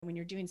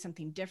you're doing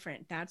something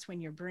different, that's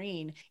when your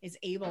brain is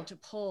able to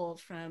pull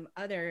from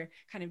other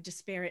kind of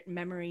disparate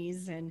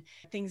memories and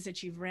things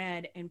that you've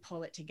read and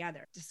pull it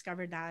together.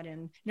 Discovered that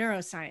in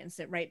neuroscience,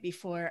 that right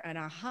before an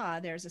aha,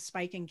 there's a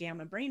spike in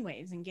gamma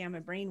brainwaves, and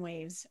gamma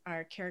brainwaves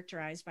are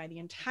characterized by the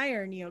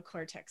entire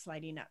neocortex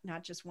lighting up,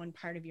 not just one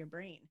part of your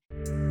brain.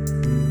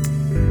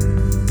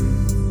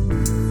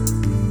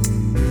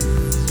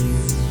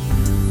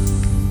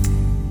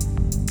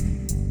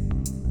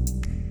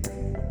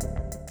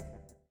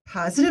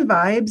 Positive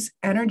vibes,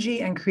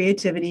 energy, and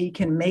creativity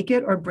can make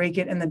it or break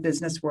it in the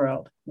business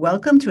world.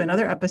 Welcome to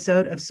another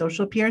episode of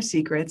Social PR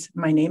Secrets.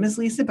 My name is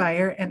Lisa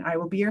Beyer, and I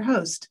will be your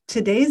host.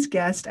 Today's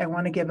guest, I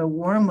want to give a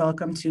warm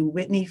welcome to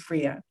Whitney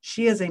Freya.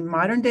 She is a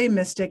modern-day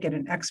mystic and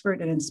an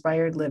expert in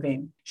inspired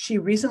living. She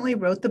recently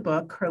wrote the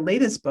book, her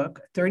latest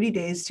book, 30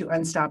 Days to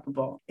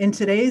Unstoppable. In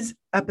today's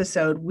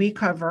episode, we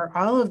cover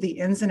all of the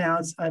ins and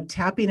outs of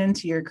tapping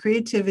into your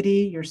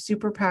creativity, your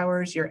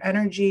superpowers, your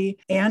energy,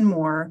 and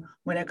more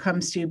when it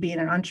comes to being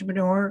an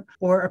entrepreneur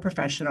or a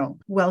professional.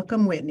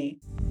 Welcome, Whitney.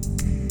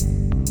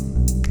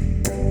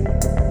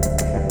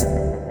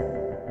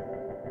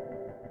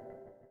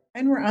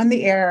 And we're on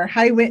the air.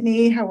 Hi,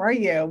 Whitney. How are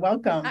you?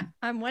 Welcome.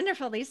 I'm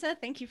wonderful, Lisa.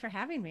 Thank you for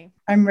having me.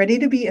 I'm ready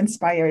to be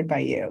inspired by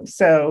you.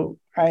 So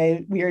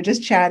we were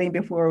just chatting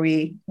before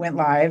we went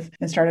live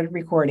and started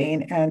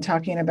recording and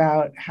talking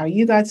about how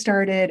you got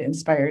started,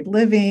 inspired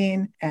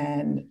living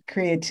and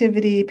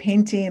creativity,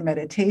 painting,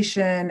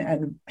 meditation,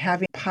 and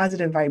having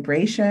positive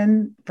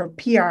vibration for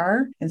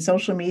PR and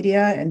social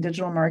media and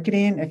digital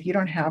marketing. If you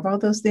don't have all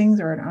those things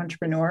or an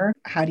entrepreneur,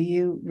 how do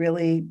you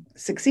really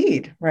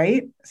succeed,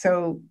 right?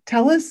 So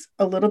tell us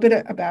a little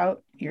bit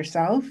about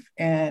yourself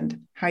and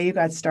how you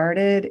got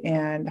started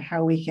and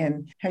how you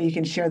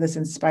can share this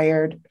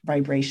inspired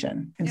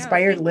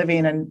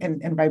living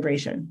and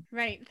vibration.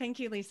 Right. Thank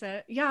you,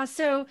 Lisa. Yeah.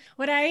 So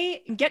what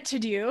I get to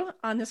do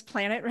on this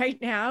planet right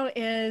now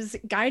is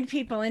guide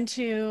people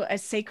into a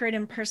sacred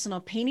and personal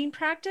painting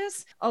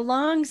practice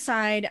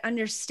alongside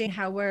understanding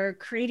how we're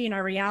creating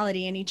our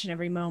reality in each and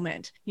every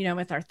moment,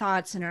 with our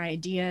thoughts and our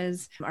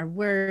ideas, our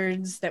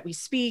words that we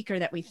speak or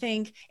that we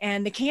think.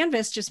 And the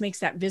canvas just makes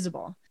that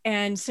visible.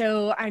 And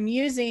so I'm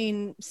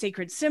using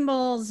sacred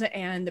symbols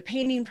and the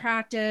painting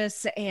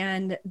practice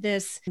and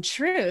this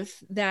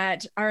truth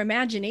that our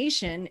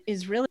imagination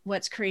is really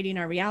what's creating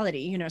our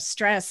reality.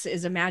 Stress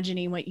is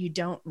imagining what you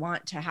don't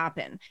want to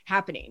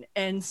happening.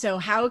 And so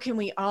how can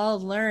we all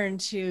learn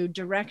to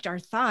direct our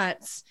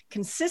thoughts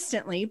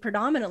consistently,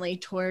 predominantly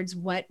towards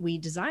what we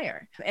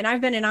desire? And I've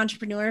been an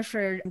entrepreneur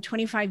for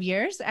 25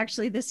 years.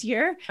 Actually, this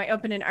year, I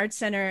opened an art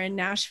center in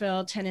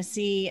Nashville,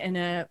 Tennessee, in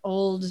an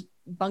old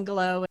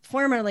bungalow,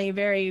 formerly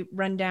very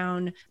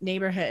rundown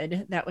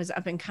neighborhood that was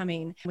up and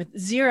coming with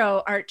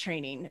zero art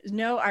training,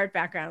 no art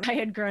background. I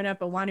had grown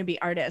up a wannabe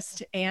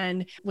artist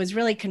and was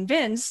really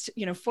convinced,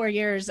 4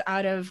 years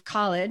out of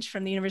college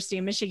from the University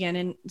of Michigan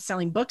and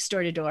selling books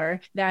door to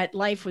door, that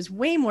life was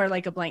way more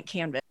like a blank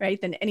canvas,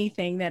 right, than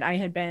anything that I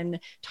had been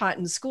taught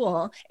in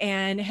school,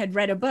 and had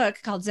read a book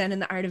called Zen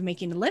and the Art of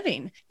Making a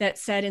Living that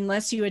said,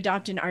 unless you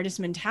adopt an artist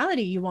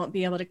mentality, you won't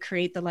be able to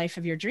create the life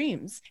of your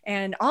dreams.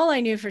 And all I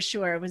knew for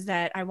sure was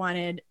that I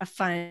wanted a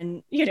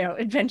fun,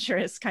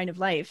 adventurous kind of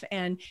life.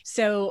 And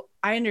so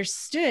I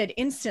understood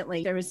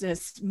instantly there was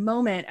this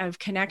moment of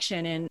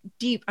connection and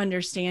deep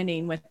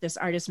understanding with this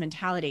artist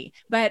mentality.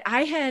 But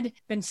I had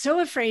been so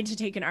afraid to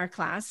take an art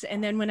class.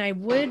 And then when I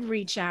would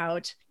reach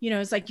out,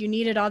 it's like you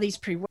needed all these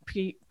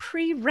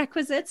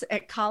prerequisites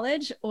at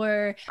college,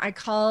 or I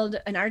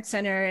called an art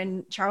center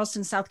in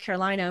Charleston, South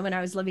Carolina when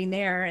I was living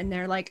there. And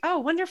they're like, oh,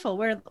 wonderful.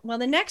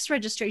 The next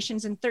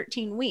registration's in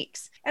 13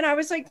 weeks. And I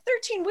was like,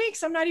 13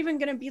 weeks? I'm not even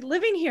going to be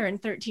living here in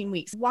 13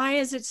 weeks. Why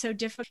is it so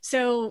difficult?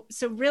 So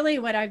really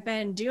what I've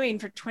been doing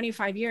for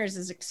 25 years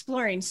is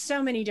exploring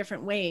so many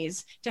different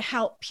ways to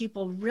help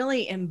people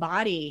really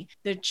embody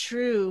the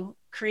true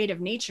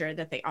creative nature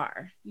that they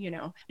are,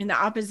 and the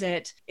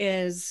opposite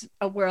is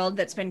a world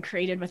that's been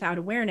created without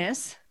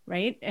awareness,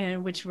 right?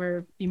 And which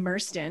we're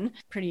immersed in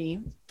pretty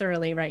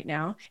thoroughly right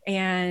now.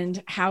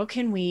 And how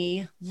can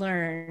we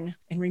learn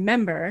and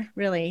remember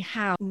really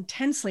how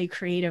intensely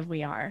creative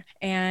we are?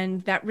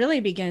 And that really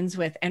begins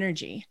with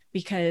energy,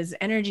 because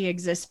energy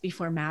exists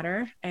before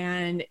matter.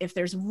 And if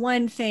there's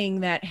one thing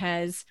that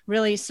has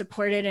really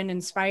supported and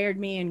inspired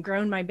me and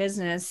grown my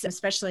business,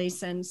 especially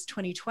since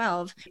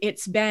 2012,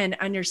 it's been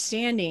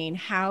understanding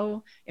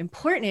how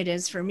important it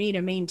is for me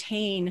to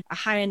maintain a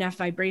high enough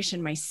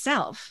vibration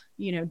myself,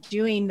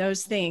 doing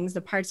those things,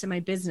 the parts of my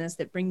business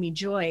that bring me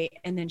joy,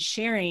 and then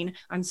sharing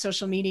on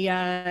social media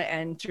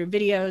and through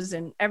videos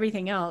and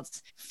everything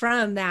else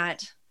from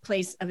that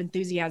place of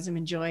enthusiasm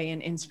and joy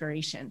and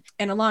inspiration.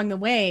 And along the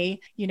way,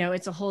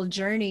 it's a whole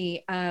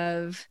journey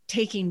of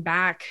taking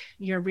back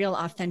your real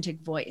authentic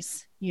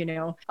voice.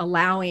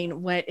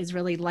 allowing what is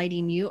really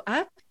lighting you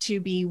up to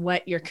be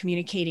what you're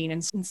communicating,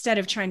 and instead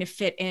of trying to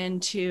fit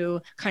into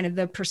kind of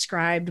the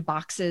prescribed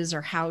boxes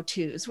or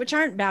how-tos, which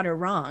aren't bad or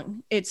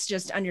wrong. It's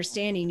just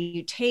understanding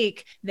you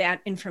take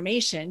that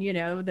information,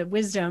 the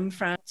wisdom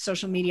from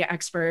social media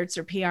experts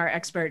or PR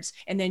experts,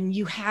 and then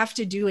you have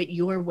to do it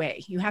your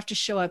way. You have to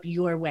show up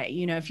your way.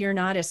 If you're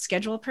not a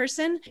schedule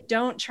person,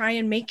 don't try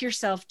and make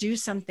yourself do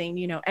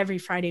something, every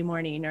Friday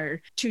morning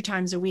or 2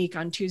 times a week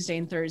on Tuesday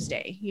and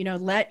Thursday.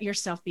 Let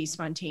yourself be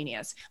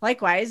spontaneous.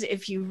 Likewise,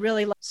 if you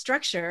really love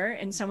structure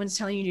and someone's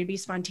telling you to be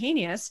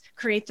spontaneous,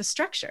 create the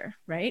structure,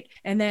 right?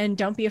 And then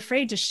don't be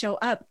afraid to show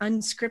up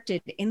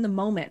unscripted in the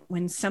moment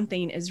when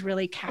something is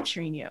really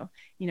capturing you.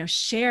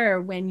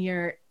 Share when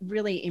you're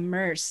really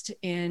immersed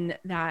in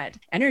that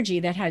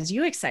energy that has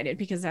you excited,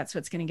 because that's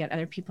what's going to get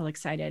other people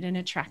excited and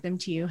attract them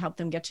to you, help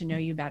them get to know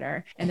you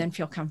better, and then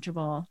feel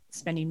comfortable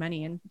spending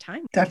money and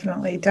time.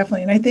 Definitely.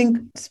 And I think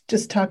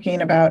just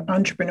talking about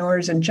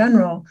entrepreneurs in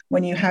general,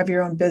 when you have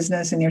your own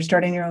business and you're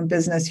starting your own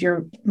business,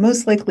 you're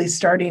most likely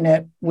starting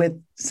it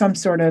with some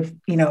sort of,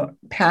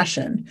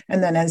 passion.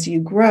 And then as you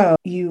grow,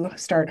 you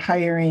start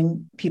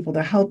hiring people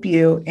to help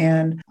you.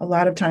 And a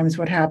lot of times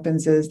what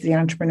happens is the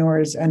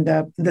entrepreneurs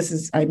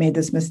I made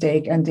this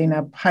mistake, ending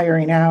up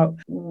hiring out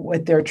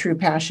what their true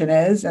passion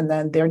is. And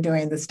then they're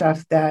doing the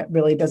stuff that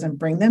really doesn't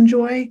bring them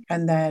joy.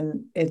 And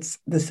then it's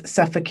this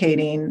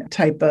suffocating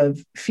type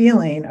of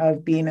feeling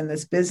of being in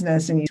this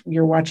business, and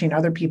you're watching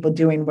other people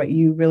doing what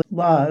you really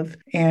love,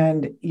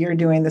 and you're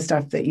doing the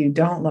stuff that you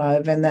don't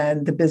love. And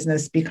then the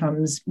business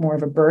becomes more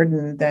of a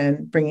burden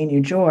than bringing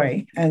you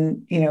joy.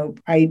 And,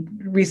 I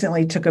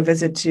recently took a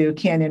visit to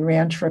Canyon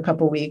Ranch for a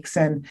couple of weeks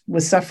and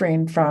was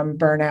suffering from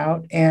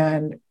burnout.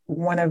 And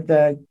one of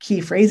the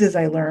key phrases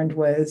I learned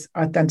was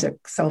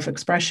authentic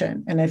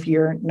self-expression. And if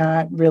you're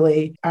not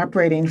really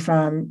operating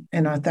from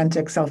an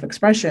authentic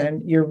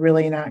self-expression, you're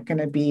really not going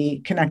to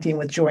be connecting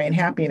with joy and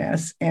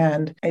happiness.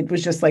 And it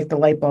was just like the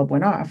light bulb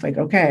went off. Like,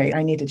 okay,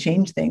 I need to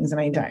change things,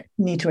 and I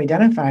need to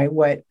identify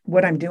what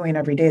I'm doing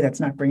every day that's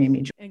not bringing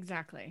me joy.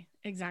 Exactly.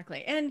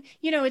 And,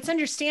 it's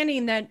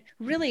understanding that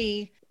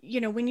really,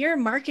 when you're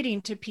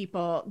marketing to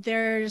people,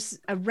 there's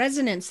a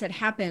resonance that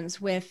happens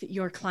with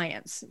your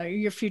clients or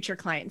your future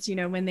clients.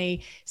 When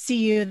they see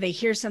you, they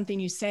hear something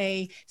you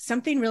say,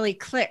 something really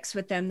clicks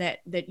with them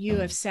that you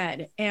have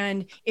said.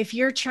 And if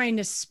you're trying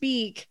to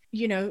speak,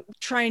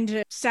 trying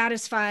to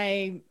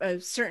satisfy a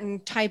certain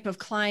type of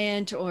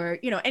client or,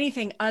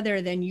 anything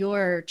other than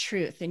your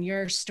truth and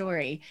your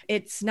story,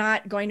 it's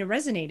not going to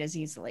resonate as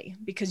easily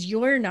because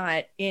you're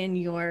not in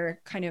your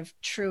kind of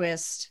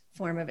truest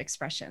form of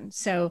expression.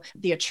 So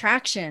the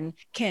attraction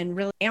can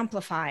really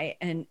amplify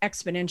and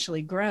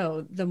exponentially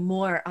grow the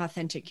more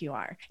authentic you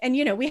are. And,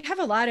 we have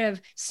a lot of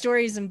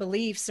stories and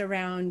beliefs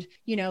around,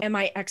 am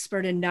I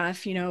expert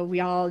enough? We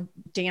all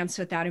dance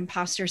with that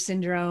imposter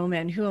syndrome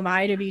and who am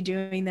I to be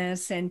doing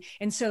this? And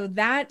so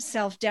that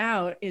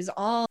self-doubt is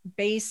all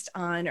based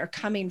on or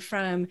coming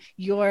from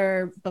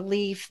your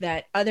belief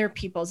that other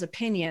people's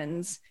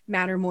opinions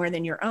matter more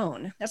than your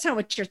own. That's not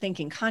what you're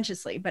thinking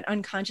consciously, but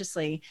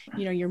unconsciously,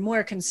 you're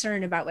more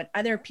concerned about what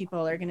other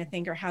people are going to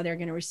think or how they're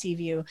going to receive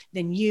you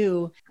than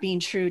you being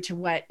true to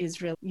what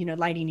is really,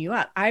 lighting you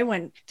up. I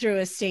went through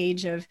a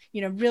stage of,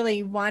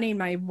 really wanting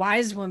my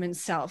wise woman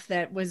self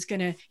that was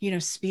going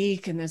to,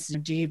 speak in this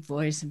deep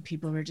voice, and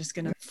people were just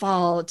going to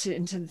fall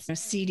into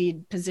this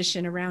seated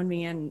position around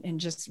me and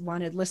just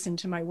wanted to listen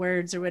to my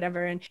words or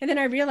whatever. And then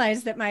I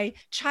realized that my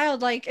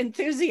childlike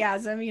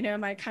enthusiasm,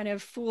 my kind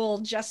of fool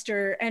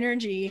jester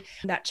energy,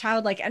 that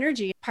childlike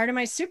energy, part of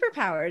my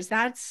superpowers.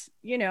 That's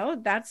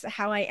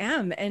how I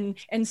am.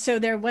 And so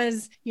there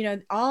was,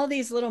 all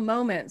these little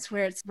moments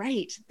where it's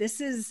right.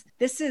 This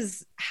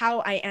is how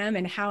I am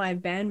and how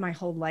I've been my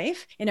whole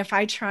life. And if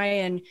I try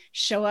and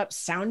show up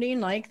sounding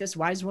like this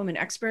wise woman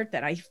expert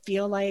that I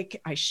feel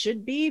like I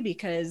should be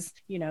because,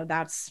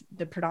 that's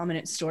the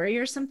predominant story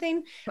or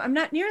something, I'm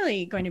not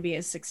nearly going to be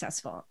as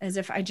successful as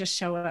if I just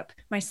show up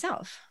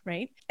myself.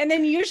 Right. And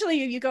then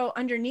usually you go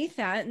underneath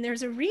that and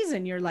there's a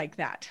reason you're like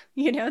that,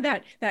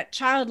 that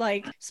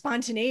childlike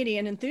spontaneity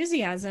and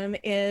enthusiasm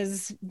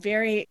is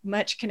very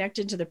much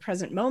connected to the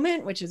present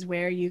moment, which is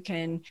where you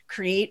can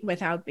create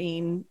without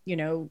being,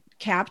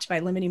 capped by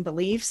limiting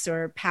beliefs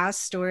or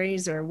past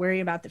stories or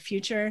worry about the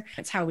future.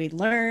 It's how we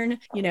learn,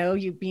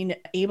 you being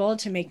able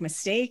to make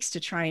mistakes,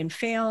 to try and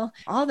fail,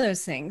 all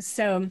those things.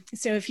 So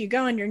if you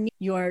go underneath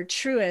your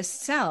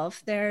truest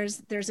self,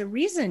 there's a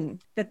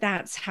reason that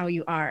that's how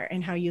you are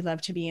and how you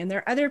love to be. And there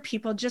are other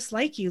people just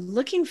like you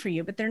looking for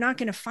you, but they're not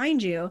going to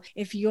find you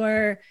if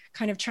you're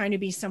kind of trying to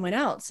be someone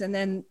else. And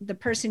then the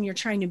person you're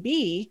trying to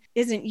be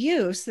isn't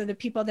you. So the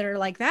people that are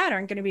like that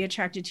aren't going to be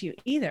attracted to you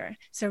either.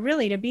 So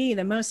really, to be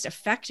the most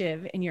effective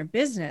in your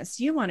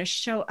business, you want to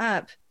show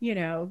up,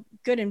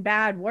 good and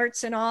bad,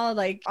 warts and all,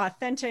 like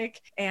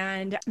authentic.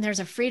 And there's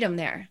a freedom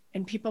there.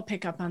 And people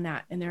pick up on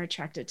that and they're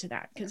attracted to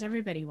that because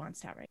everybody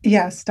wants that, right?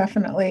 Yes,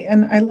 definitely.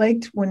 And I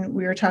liked when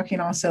we were talking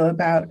also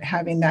about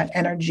having that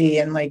energy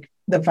and like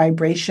the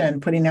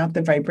vibration, putting out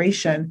the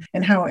vibration,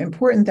 and how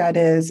important that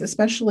is,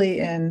 especially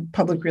in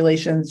public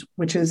relations,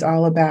 which is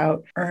all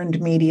about earned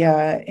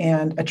media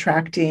and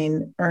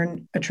attracting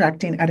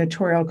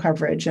editorial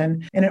coverage.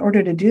 And in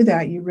order to do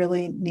that, you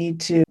really need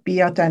to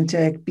be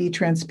authentic, be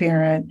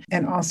transparent,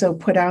 and also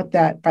put out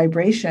that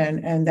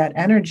vibration and that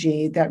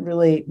energy that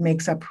really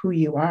makes up who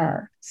you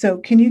are. So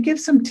can you give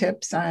some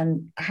tips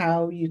on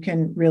how you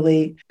can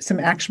really, some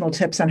actionable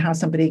tips on how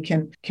somebody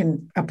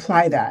can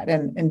apply that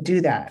and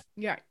do that?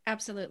 Yeah,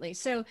 absolutely.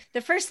 So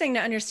the first thing to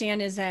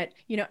understand is that,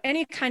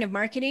 any kind of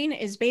marketing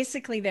is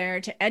basically there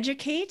to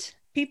educate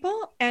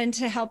people and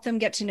to help them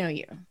get to know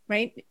you,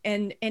 right?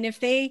 And if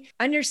they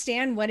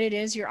understand what it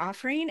is you're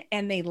offering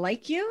and they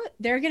like you,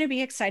 they're going to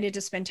be excited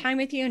to spend time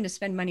with you and to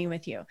spend money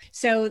with you.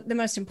 So the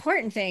most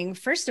important thing,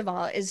 first of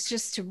all, is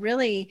just to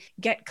really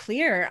get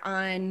clear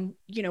on,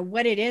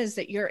 what it is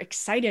that you're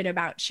excited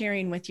about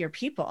sharing with your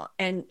people,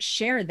 and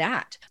share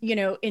that.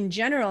 In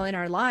general, in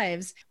our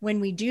lives, when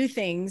we do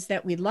things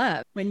that we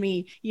love, when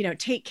we,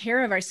 take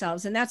care of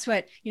ourselves, and that's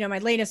what, my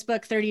latest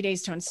book, 30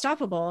 Days to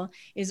Unstoppable,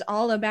 is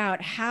all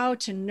about how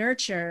to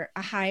nurture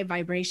a high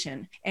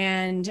vibration.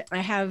 And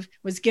I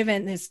was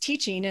given this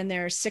teaching, and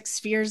there are 6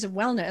 spheres of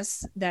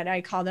wellness that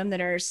I call them,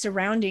 that are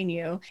surrounding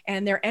you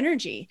and their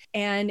energy.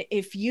 And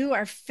if you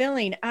are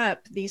filling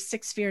up these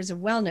 6 spheres of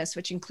wellness,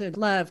 which include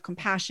love,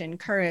 compassion,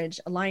 courage,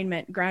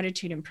 alignment,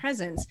 gratitude, and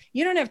presence,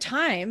 you don't have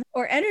time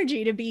or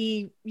energy to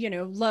be,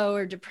 low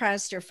or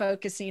depressed or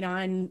focusing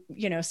on,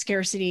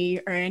 scarcity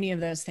or any of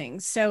those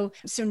things. So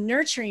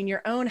nurturing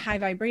your own high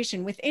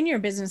vibration within your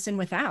business and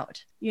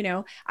without.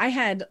 I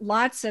had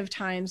lots of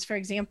times, for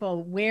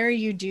example, where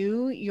you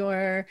do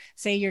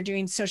say you're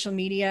doing social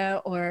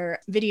media or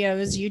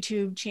videos,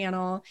 YouTube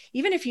channel,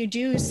 even if you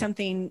do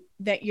something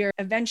that you're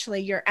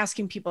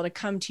asking people to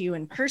come to you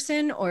in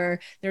person, or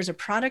there's a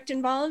product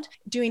involved,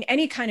 doing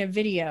any kind of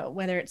video,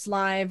 whether it's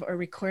live or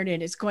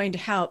recorded, is going to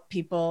help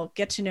people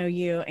get to know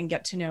you and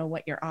get to know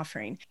what you're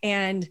offering.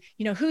 And,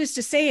 who's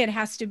to say it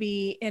has to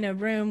be in a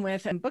room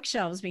with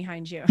bookshelves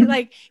behind you?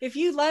 Like, if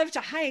you love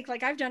to hike,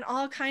 like I've done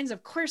all kinds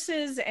of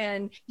courses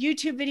and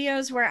YouTube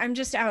videos where I'm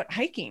just out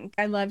hiking.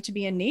 I love to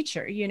be in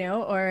nature,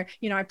 or,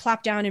 I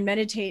plop down and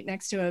meditate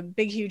next to a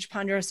big, huge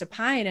ponderosa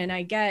pine and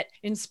I get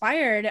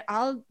inspired.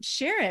 I'll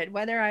share it,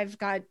 whether I've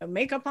got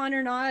makeup on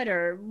or not,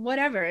 or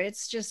whatever.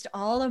 It's just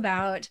all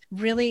about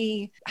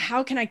really,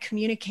 how can I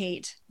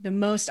communicate the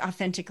most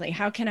authentically?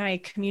 How can I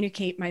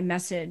communicate my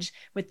message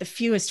with the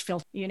fewest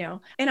filter,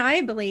 And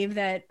I believe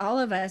that all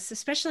of us,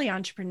 especially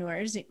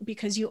entrepreneurs,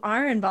 because you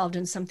are involved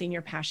in something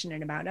you're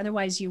passionate about,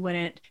 otherwise you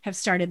wouldn't have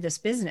started this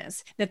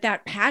business,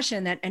 that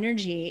passion, that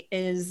energy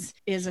is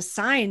a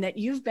sign that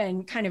you've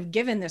been kind of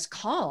given this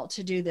call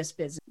to do this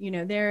business.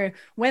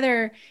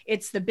 Whether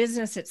it's the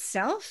business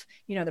itself,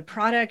 the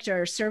product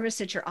or service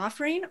that you're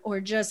offering,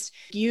 or just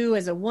you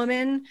as a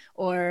woman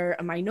or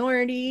a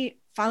minority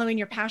following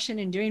your passion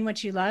and doing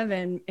what you love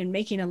and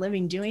making a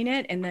living doing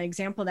it, and the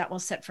example that will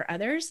set for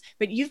others.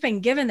 But you've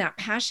been given that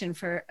passion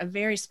for a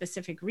very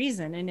specific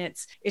reason, and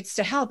it's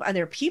to help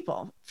other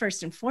people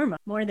first and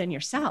foremost, more than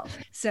yourself.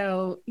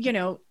 So,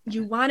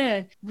 you want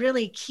to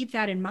really keep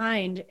that in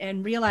mind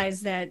and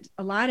realize that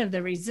a lot of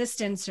the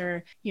resistance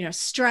or,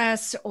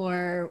 stress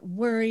or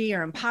worry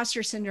or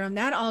imposter syndrome,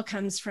 that all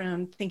comes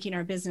from thinking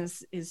our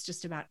business is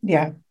just about.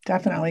 Yeah,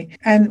 definitely.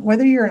 And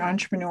whether you're an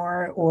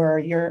entrepreneur or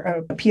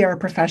you're a PR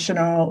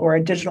professional or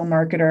a digital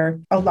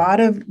marketer, a lot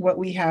of what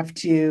we have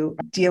to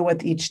deal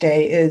with each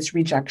day is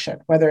rejection,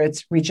 whether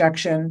it's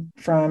rejection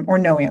from, or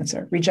no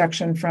answer,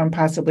 rejection from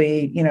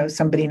possibly,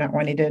 somebody not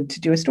wanting to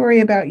do a story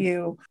about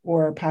you,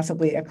 or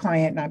possibly a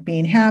client not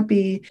being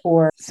happy,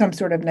 or some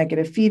sort of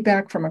negative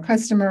feedback from a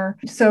customer.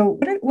 So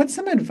what's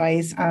some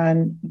advice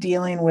on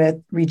dealing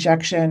with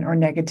rejection or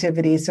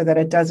negativity so that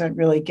it doesn't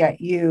really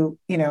get you,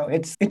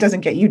 it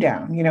doesn't get you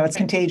down, it's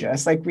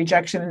contagious, like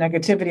rejection and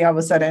negativity. All of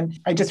a sudden,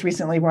 I just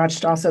recently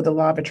watched also The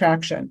Law of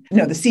Attraction,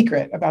 The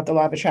Secret about the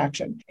Law of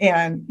Attraction.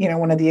 And,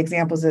 one of the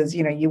examples is,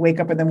 you wake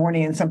up in the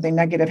morning and something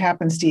negative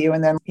happens to you,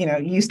 and then,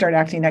 you start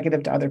acting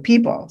negative to other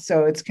people.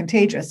 So it's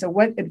contagious. So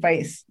what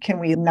advice can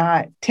we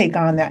not take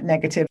on that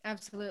negative?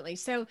 Absolutely.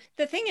 So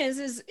the thing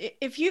is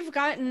if you've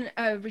gotten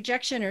a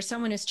rejection or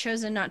someone has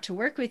chosen not to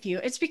work with you,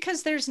 it's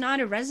because there's not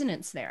a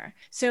resonance there.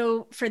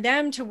 So for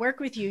them to work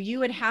with you, you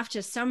would have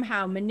to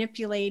somehow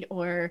manipulate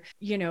or,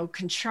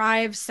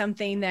 contrive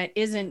something that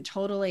isn't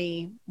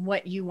totally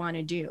what you want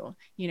to do.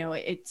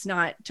 It's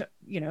not,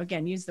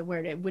 again, use the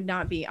word, it would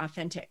not be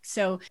authentic.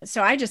 So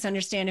I just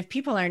understand if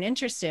people aren't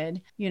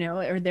interested,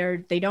 or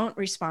they don't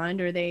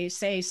respond, or they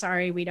say,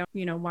 sorry, we don't,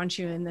 want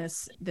you in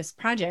this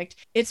project,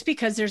 it's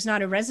because there's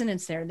not a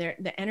resonance there.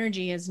 The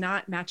energy is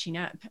not matching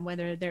up,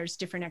 whether there's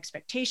different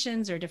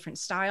expectations or different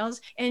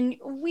styles. And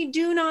we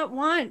do not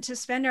want to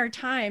spend our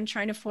time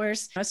trying to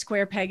force a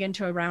square peg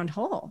into a round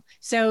hole.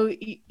 So,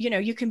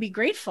 you can be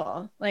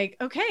grateful, like,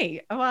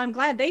 okay, well, I'm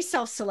glad they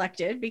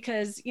self-selected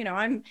because,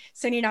 time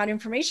sending out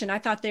information. I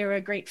thought they were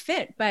a great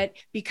fit, but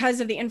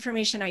because of the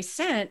information I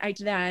sent,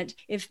 that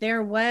if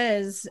there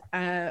was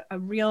a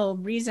real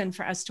reason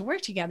for us to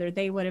work together,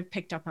 they would have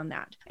picked up on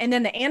that. And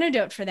then the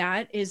antidote for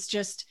that is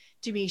just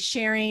to be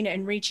sharing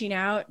and reaching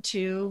out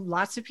to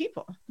lots of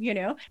people,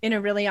 in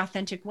a really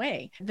authentic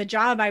way. The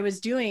job I was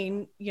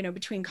doing,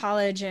 between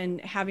college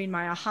and having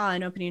my aha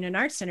and opening an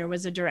art center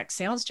was a direct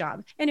sales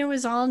job. And it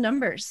was all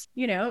numbers,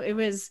 it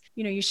was,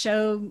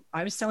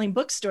 I was selling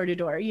books door to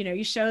door,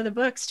 you show the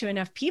books to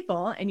enough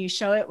people and you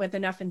show it with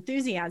enough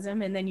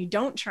enthusiasm, and then you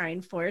don't try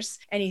and force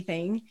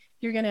anything,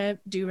 you're going to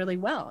do really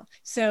well.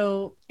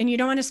 So, and you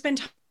don't want to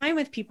spend time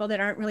with people that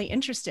aren't really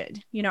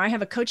interested. I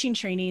have a coaching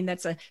training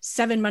that's a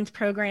 7-month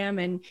program,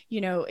 and,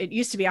 it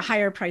used to be a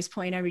higher price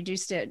point. I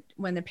reduced it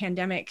when the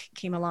pandemic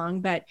came along,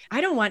 but I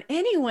don't want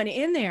anyone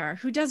in there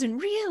who doesn't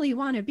really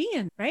want to be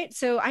in, right?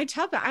 So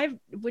I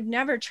would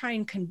never try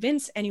and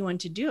convince anyone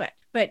to do it.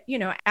 But,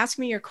 ask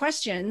me your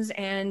questions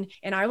and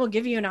I will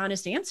give you an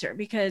honest answer,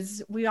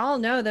 because we all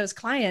know those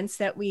clients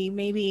that we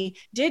maybe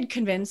did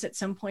convince at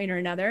some point or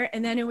another.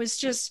 And then it was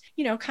just,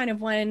 kind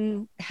of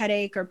one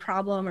headache or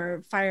problem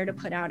or fire to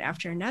put out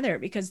after another,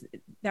 because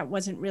that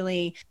wasn't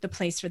really the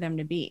place for them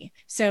to be.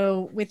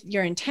 So with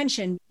your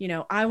intention,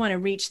 I want to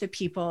reach the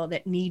people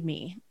that need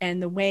me.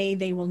 And the way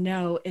they will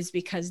know is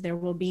because there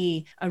will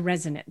be a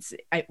resonance.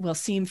 It will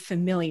seem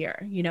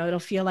familiar. It'll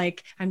feel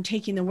like I'm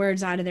taking the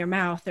words out of their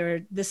mouth,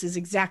 or this is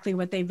exactly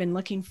what they've been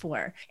looking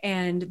for.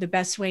 And the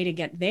best way to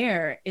get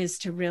there is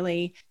to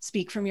really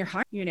speak from your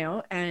heart,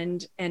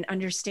 and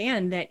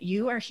understand that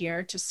you are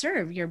here to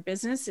serve. Your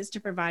business is to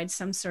provide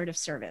some sort of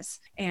service.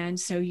 And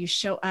so you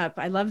show up.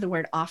 I love the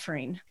word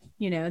offering.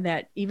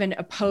 That even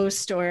a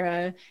post or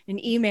an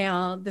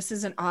email, this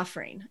is an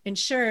offering. And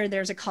sure,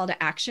 there's a call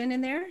to action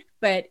in there,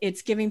 but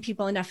it's giving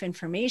people enough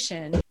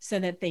information so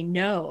that they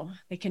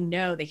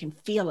can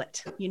feel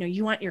it.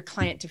 You want your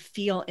client to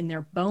feel in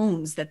their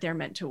bones that they're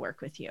meant to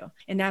work with you.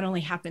 And that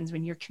only happens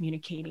when you're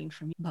communicating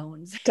from your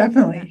bones.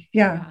 Definitely.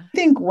 Yeah. I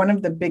think one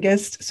of the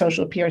biggest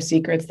social PR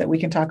secrets that we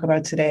can talk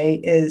about today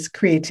is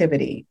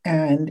creativity.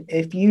 And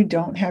if you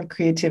don't have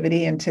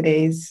creativity in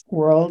today's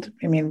world,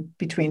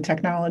 between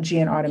technology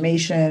and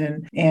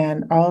automation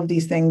and all of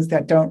these things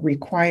that don't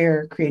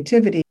require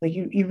creativity, like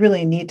you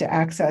really need to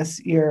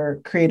access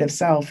your creative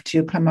self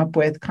to come up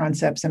with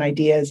concepts and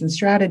ideas and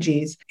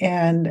strategies.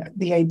 And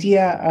the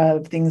idea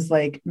of things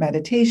like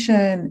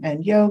meditation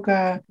and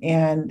yoga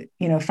and,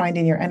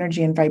 finding your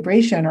energy and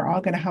vibration are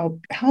all going to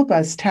help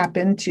us tap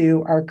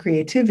into our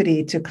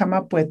creativity to come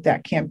up with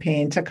that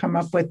campaign, to come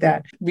up with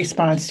that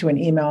response to an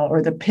email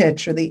or the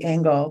pitch or the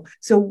angle.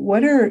 So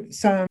what are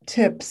some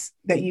tips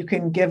that you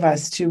can give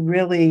us to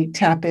really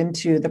tap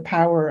into the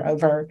power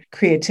of our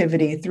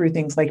creativity through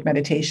things like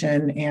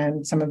meditation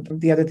and some of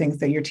the other things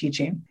that you're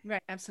teaching?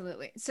 Right.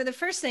 Absolutely. So the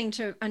first thing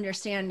to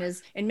understand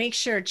is, and make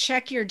sure,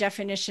 check your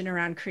definition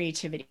around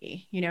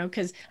creativity,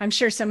 because I'm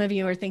sure some of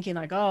you are thinking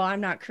like, oh,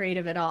 I'm not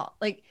creative at all.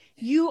 Like,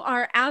 you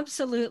are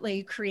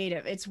absolutely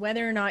creative. It's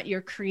whether or not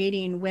you're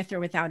creating with or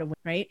without a win,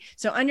 right?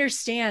 So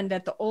understand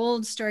that the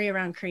old story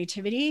around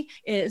creativity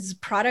is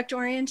product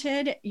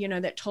oriented,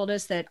 that told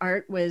us that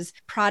art was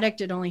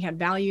product. It only had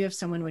value if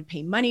someone would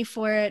pay money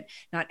for it.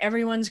 Not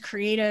everyone's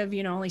creative.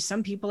 Only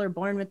some people are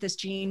born with this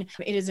gene.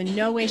 It is in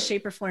no way,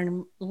 shape, or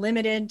form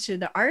limited to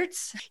the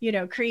arts.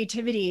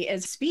 Creativity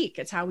is speak.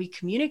 It's how we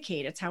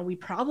communicate. It's how we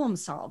problem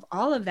solve.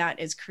 All of that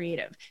is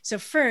creative. So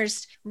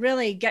first,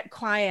 really get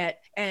quiet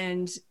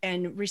and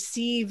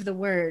receive the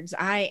words,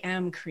 I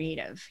am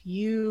creative.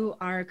 You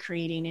are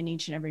creating in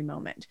each and every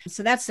moment.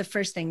 So that's the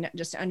first thing,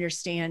 just to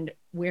understand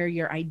where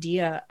your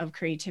idea of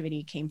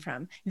creativity came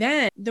from.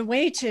 Then the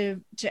way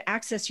to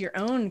access your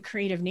own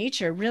creative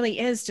nature really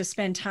is to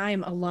spend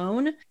time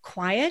alone,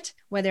 quiet,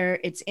 whether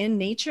it's in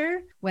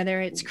nature, whether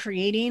it's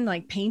creating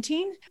like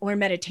painting or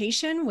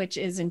meditation, which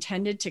is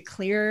intended to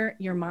clear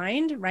your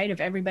mind, right,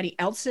 of everybody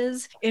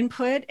else's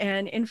input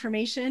and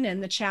information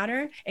and the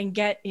chatter, and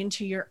get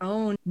into your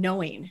own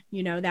knowing,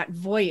 that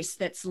voice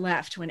that's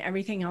left when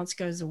everything else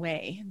goes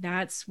away.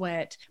 That's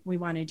what we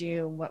want to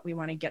do, what we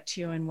want to get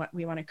to, and what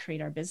we want to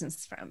create our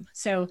business from.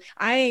 So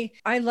I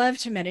love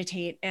to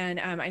meditate, and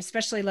I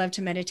especially love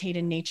to meditate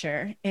in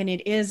nature. And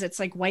it's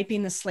like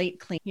wiping the slate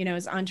clean.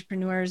 As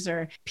entrepreneurs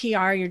or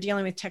PR, you're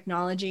dealing with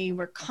technology.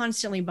 We're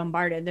constantly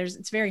bombarded.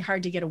 It's very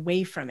hard to get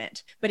away from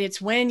it. But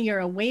it's when you're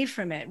away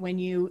from it, when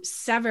you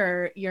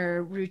sever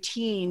your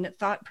routine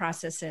thought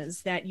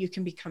processes, that you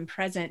can become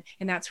present.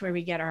 And that's where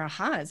we get our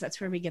ahas.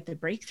 That's where we get the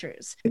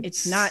breakthroughs.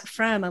 It's not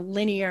from a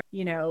linear,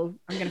 I'm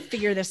going to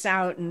figure this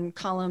out in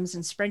columns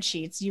and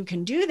spreadsheets. You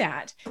can do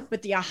that,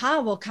 but the aha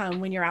aha will come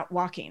when you're out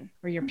walking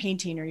or you're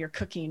painting or you're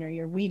cooking or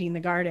you're weeding the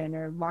garden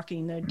or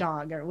walking the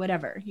dog or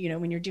whatever.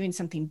 When you're doing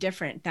something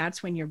different,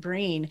 that's when your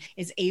brain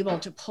is able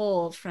to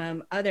pull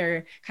from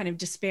other kind of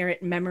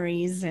disparate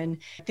memories and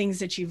things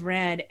that you've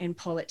read and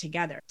pull it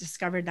together.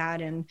 Discovered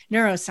that in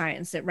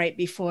neuroscience, that right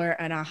before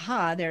an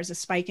aha, there's a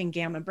spike in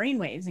gamma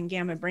brainwaves, and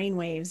gamma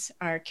brainwaves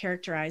are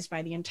characterized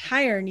by the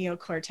entire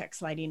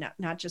neocortex lighting up,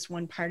 not just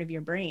one part of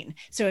your brain.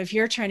 So if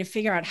you're trying to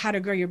figure out how to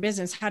grow your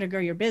business,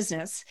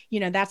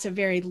 that's a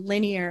very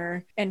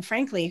linear and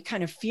frankly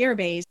kind of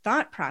fear-based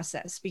thought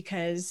process,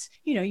 because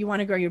you want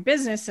to grow your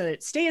business so that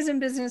it stays in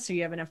business, so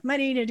you have enough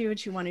money to do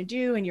what you want to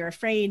do, and you're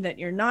afraid that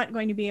you're not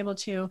going to be able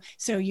to.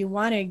 So you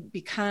want to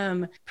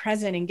become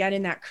present and get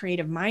in that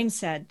creative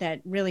mindset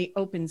that really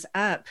opens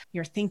up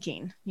your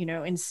thinking,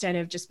 instead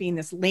of just being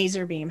this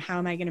laser beam, how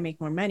am I going to make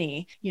more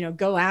money?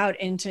 Go out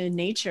into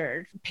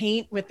nature,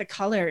 paint with the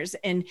colors.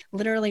 And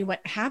literally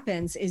what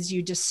happens is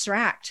you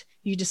distract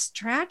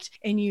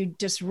and you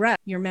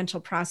disrupt your mental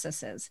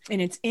processes.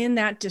 And it's in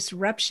that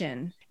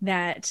disruption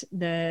that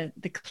the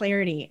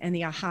clarity and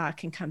the aha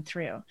can come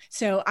through.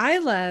 So I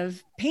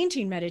love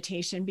painting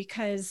meditation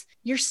because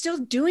you're still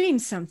doing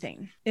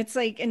something. It's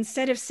like,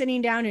 instead of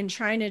sitting down and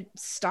trying to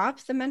stop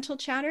the mental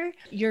chatter,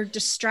 you're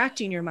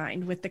distracting your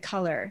mind with the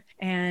color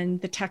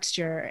and the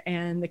texture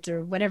and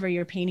whatever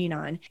you're painting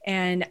on.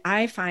 And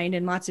I find,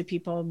 and lots of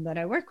people that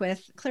I work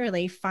with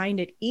clearly find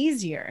it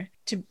easier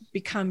to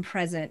become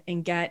present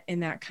and get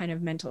in that kind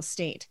of mental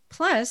state.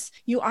 Plus,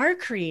 you are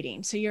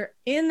creating. So you're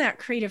in that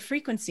creative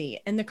frequency,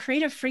 and the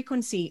creative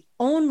frequency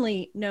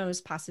only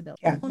knows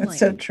possibility. Yeah, that's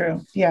so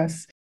true.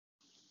 Yes.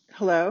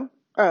 Hello?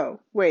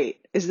 Oh,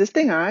 wait, is this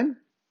thing on?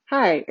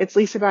 Hi, it's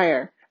Lisa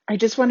Buyer. I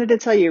just wanted to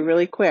tell you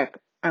really quick,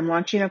 I'm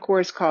launching a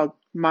course called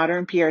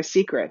Modern PR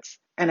Secrets,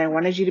 and I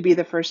wanted you to be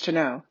the first to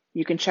know.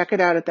 You can check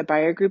it out at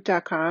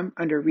thebuyergroup.com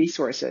under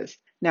resources.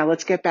 Now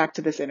let's get back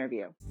to this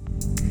interview.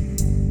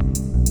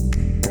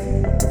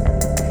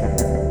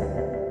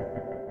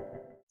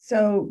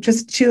 So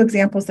just two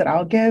examples that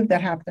I'll give that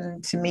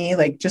happened to me,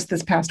 like just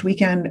this past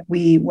weekend,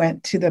 we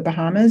went to the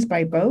Bahamas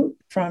by boat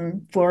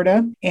from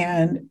Florida,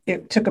 and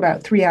it took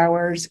about 3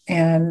 hours,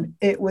 and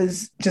it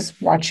was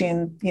just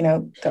watching,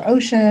 the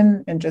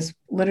ocean and just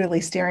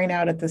literally staring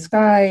out at the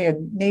sky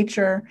and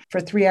nature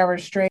for 3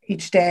 hours straight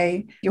each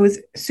day. It was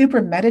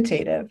super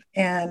meditative.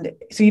 And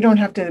so you don't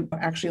have to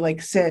actually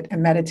like sit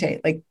and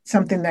meditate, like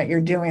something that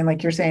you're doing,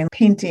 like you're saying,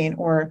 painting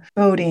or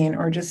boating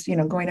or just,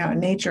 going out in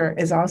nature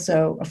is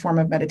also a form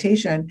of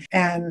meditation.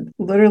 And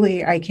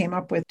literally I came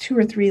up with 2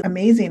 or 3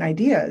 amazing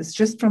ideas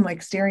just from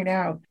like staring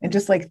out and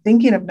just like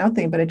thinking of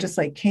nothing, but it just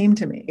like came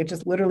to me. It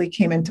just literally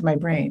came into my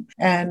brain.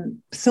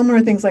 And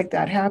similar things like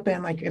that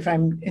happen. Like if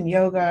I'm in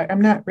yoga,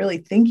 I'm not really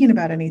thinking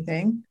about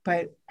anything,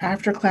 but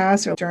after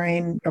class or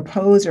during a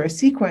pose or a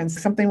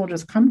sequence, something will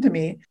just come to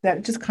me that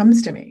it just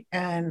comes to me.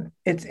 And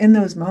it's in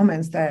those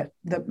moments that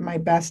my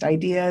best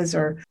ideas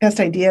or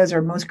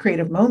most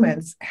creative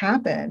moments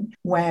happen,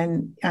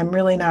 when I'm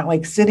really not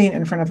like sitting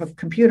in front of a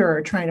computer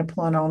or trying to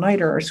pull an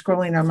all-nighter or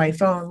scrolling on my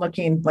phone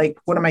looking like,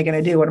 what am I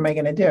going to do? What am I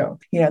going to do?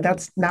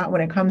 That's not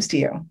when it comes to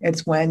you.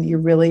 It's when you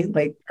really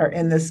like are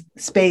in this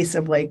space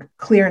of like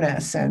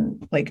clearness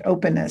and like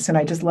openness. And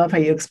I just love how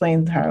you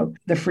explained how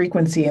the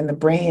frequency in the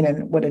brain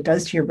and what it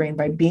does to your brain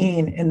by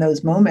being in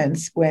those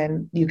moments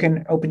when you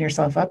can open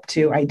yourself up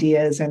to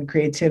ideas and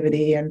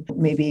creativity and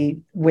maybe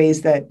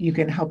ways that you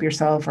can help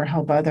yourself or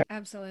help others.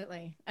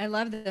 Absolutely. I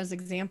love those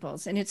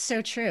examples. And it's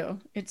so true.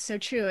 It's so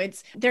true.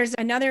 There's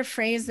another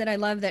phrase that I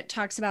love that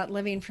talks about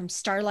living from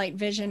starlight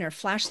vision or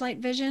flashlight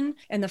vision.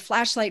 And the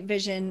flashlight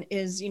vision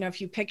is,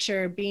 if you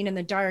picture being in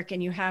the dark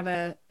and you have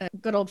a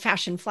good old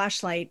fashioned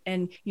flashlight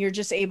and you're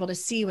just able to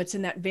see what's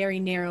in that very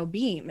narrow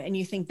beam, and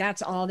you think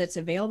that's all that's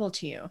available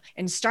to you.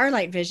 And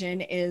starlight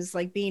vision is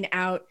like being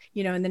out,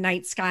 in the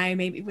night sky,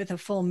 maybe with a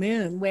full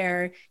moon,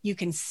 where you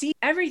can see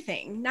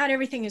everything. Not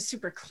everything is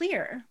super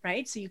clear,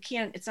 right? So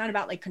it's not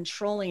about like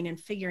controlling and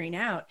figuring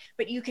out,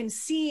 but you can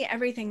see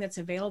everything that's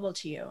available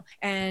to you.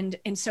 And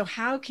so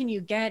how can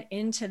you get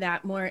into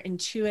that more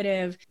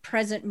intuitive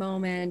present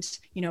moment,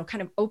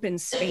 kind of open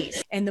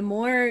space? And the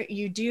more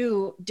you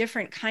do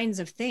different kinds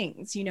of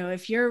things,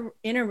 if you're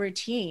in a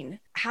routine,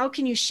 how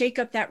can you shake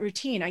up that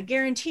routine? I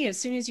guarantee as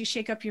soon as you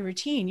shake up your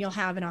routine, you'll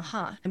have an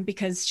aha. And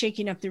because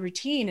shaking up the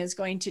routine is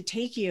going to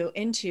take you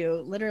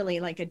into literally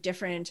like a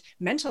different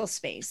mental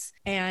space.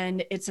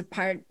 And it's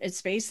a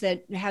space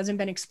that hasn't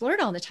been explored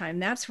all the time.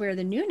 That's where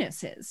the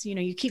newness is.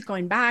 You keep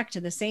going back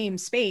to the same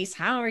space.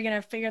 How are we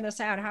going to figure this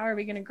out? How are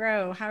we going to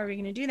grow? How are we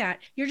going to do that?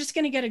 You're just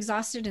going to get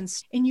exhausted.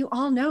 And you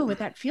all know what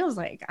that feels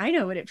like. I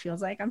know what it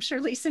feels like. I'm sure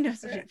Lisa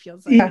knows what it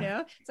feels like.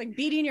 Yeah. It's like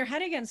beating your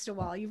head against a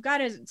wall. You've got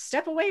to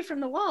step away from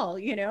the wall,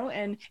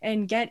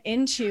 and get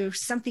into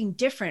something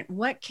different.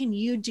 What can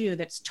you do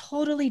that's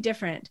totally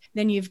different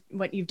than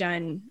what you've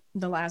done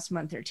the last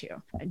month or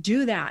two.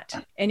 Do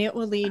that, and it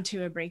will lead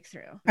to a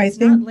breakthrough. I It's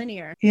think, not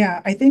linear.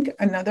 yeah, I think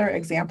another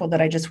example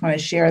that I just want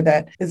to share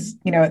that is,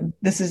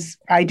 this is,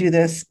 I do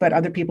this, but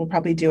other people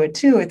probably do it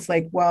too. It's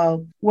like,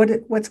 well,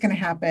 what's going to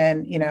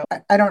happen?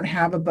 I don't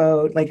have a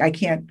boat. Like I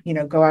can't,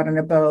 go out on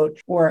a boat,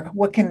 or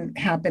what can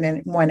happen in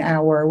 1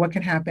 hour? What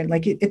can happen?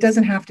 Like it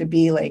doesn't have to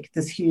be like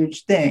this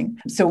huge thing.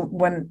 So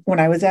when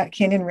I was at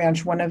Canyon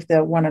Ranch, one of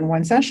the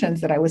one-on-one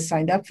sessions that I was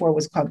signed up for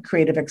was called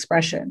Creative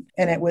Expression.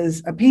 And it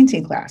was a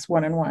painting class,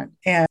 one-on-one.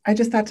 And I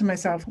just thought to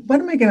myself, what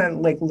am I going to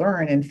like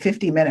learn in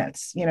 50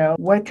 minutes?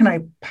 What can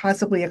I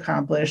possibly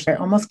accomplish? I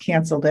almost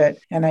canceled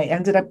it, and I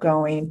ended up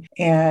going.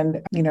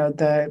 And,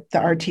 the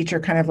art teacher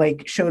kind of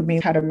like showed me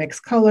how to mix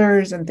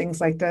colors and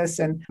things like this.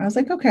 And I was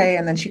like, okay.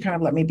 And then she kind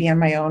of let me be on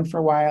my own for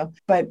a while.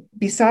 But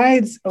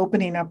besides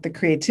opening up the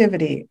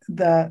creativity,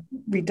 the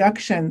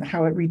reduction,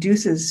 how it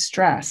reduces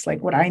stress,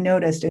 like what I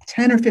noticed in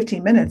 10 or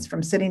 15 minutes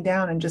from sitting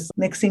down and just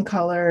mixing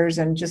colors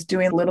and just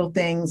doing little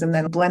things and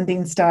then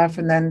blending stuff.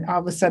 And then all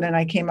of a sudden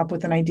I came up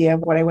with an idea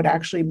of what I would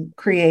actually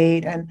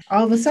create. And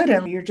all of a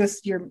sudden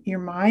your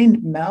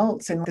mind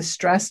melts, and the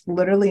stress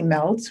literally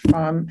melts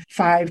from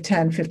 5,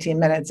 10, 15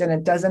 minutes. And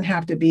it doesn't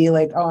have to be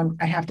like, oh,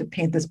 I have to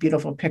paint this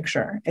beautiful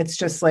picture. It's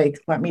just like,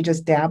 let me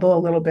just dabble a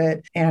little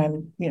bit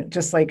and,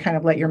 just like kind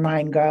of let your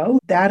mind go.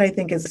 That I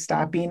think is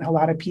stopping a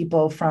lot of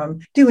people from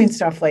doing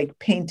stuff like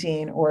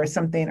painting or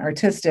something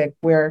artistic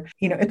where,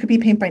 it could be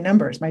paint by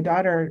numbers. My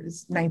daughter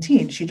is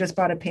 19. She just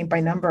bought a paint by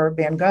number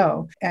Van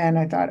Gogh. And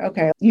I thought,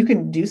 okay, you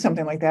can do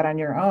something like that on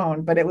your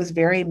own, but it was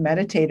very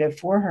meditative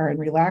for her and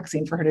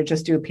relaxing for her to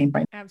just do a paint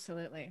by.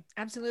 Absolutely.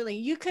 Absolutely.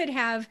 You could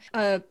have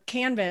a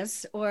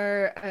canvas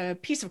or a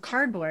piece of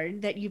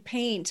cardboard that you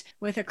paint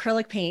with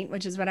acrylic paint,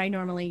 which is what I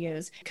normally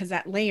use because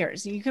that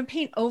layers. You can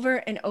paint over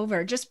and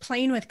over, just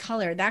playing with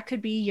color. That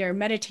could be your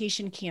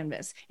meditation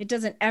canvas. It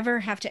doesn't ever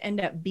have to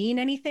end up being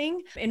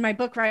anything. In my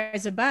book,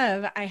 Rise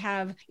Above, I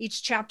have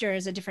each chapter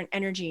is a different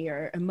energy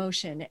or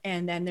emotion.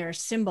 And then there are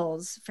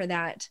symbols for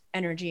that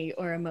energy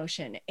or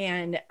emotion.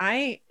 And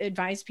I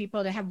advise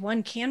people to have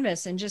one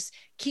canvas and just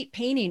keep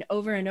painting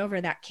over and over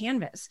that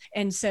canvas.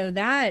 And so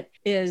that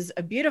is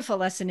a beautiful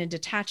lesson in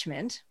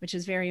detachment, which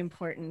is very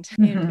important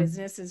in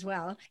business as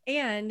well.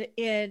 And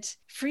it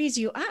frees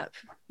you up.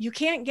 You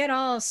can't get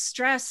all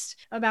stressed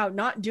about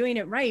not doing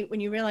it right when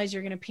you realize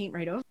you're going to paint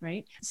right over,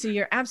 right? So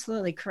you're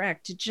absolutely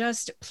correct.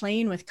 Just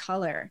playing with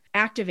color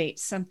activates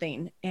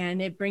something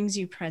and it brings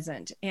you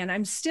present. And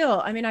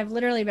I've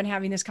literally been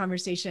having this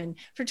conversation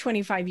for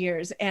 25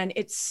 years and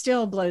it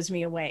still blows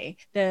me away.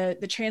 The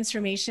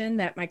transformation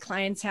that my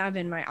clients have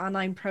in my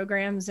online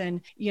programs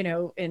and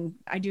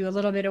I do a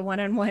little bit of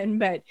one-on-one,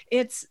 but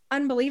it's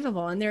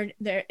unbelievable. And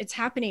it's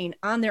happening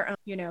on their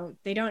own.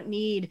 They don't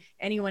need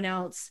anyone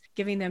else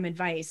giving them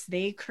advice.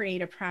 They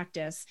create a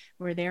practice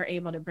where they're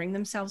able to bring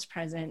themselves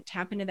present,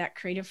 tap into that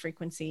creative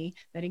frequency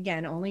that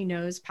again only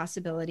knows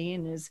possibility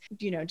and is,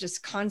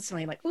 just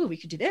constantly like, oh, we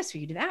could do this,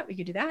 we could do that, we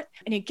could do that.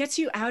 And it gets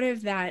you out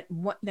of that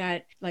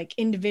like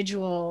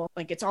individual,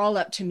 like it's all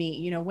up to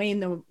me,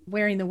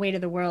 wearing the weight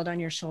of the world on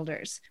your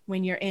shoulders.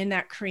 When you're in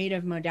that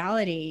creative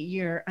modality,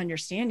 you're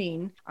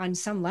understanding on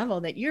some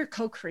level that you're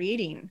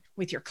co-creating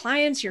with your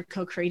clients, you're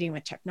co-creating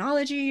with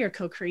technology, you're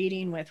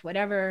co-creating with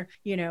whatever,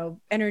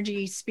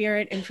 energy,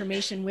 spirit,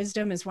 information,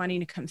 wisdom is wanting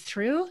to come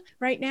through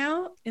right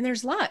now. And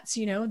there's lots,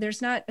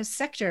 there's not a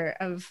sector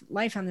of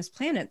life on this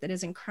planet that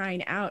isn't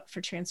crying out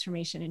for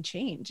transformation and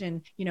change.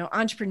 And,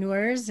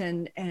 entrepreneurs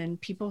and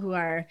people who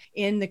are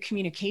in the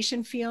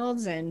communication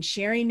fields and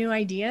sharing new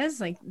ideas,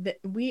 like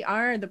we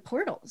are the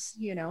portals,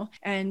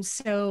 and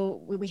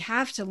so we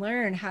have to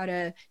learn how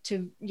to,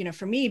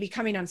 for me,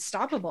 becoming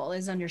unstoppable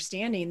is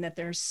understanding that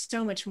there's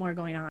so much more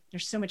going on.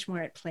 There's so much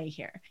more at play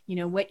here.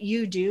 What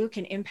you do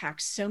can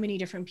impact so many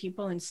different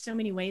people in so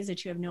many ways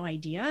that you have no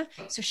idea.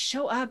 So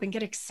show up and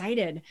get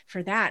excited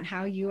for that,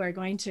 how you are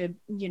going to,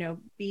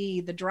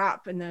 be the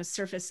drop in the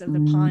surface of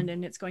the pond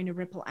and it's going to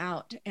ripple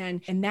out.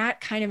 And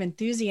that kind of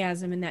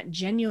enthusiasm and that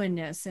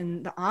genuineness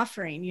and the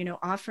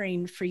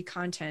offering free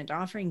content,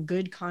 offering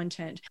good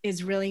content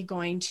is really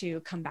going to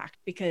come back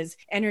because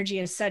energy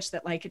is such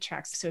that like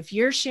attracts. So if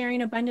you're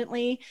sharing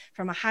abundantly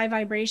from a high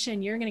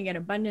vibration, you're going to get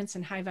abundance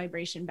and high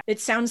vibration back. It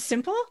sounds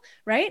simple,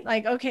 right?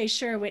 Like, okay,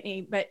 sure,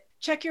 Whitney, but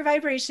check your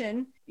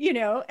vibration,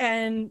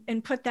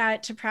 and put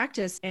that to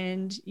practice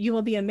and you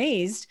will be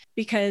amazed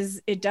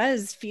because it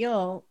does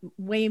feel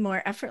way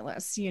more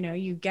effortless.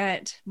 You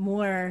get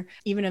more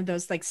even of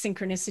those like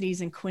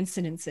synchronicities and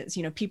coincidences,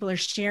 people are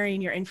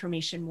sharing your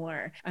information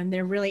more and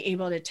they're really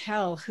able to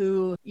tell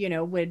who,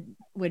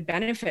 would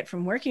benefit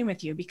from working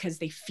with you because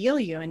they feel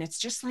you and it's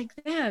just like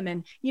them.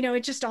 And,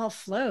 it just all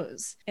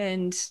flows.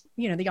 And,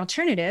 the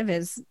alternative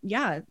is,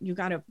 you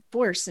got to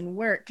force and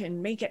work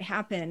and make it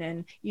happen.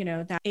 And,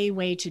 that's a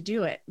way to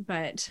do it,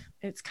 but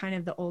it's kind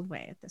of the old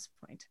way at this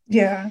point.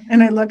 Yeah.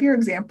 And I love your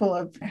example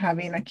of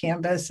having a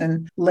canvas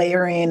and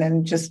layering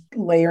and just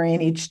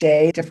layering each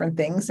day different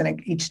things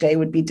and each day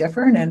would be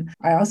different. And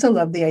I also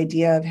love the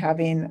idea of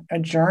having a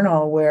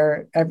journal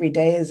where every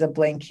day is a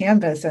blank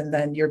canvas and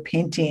then you're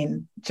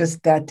painting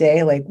just that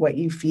day, like what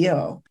you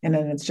feel. And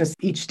then it's just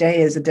each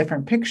day is a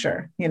different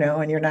picture,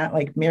 and you're not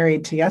like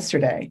married to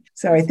yesterday.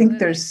 So I think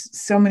there's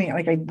so many,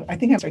 like, I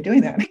think I start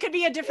doing that. It could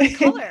be a different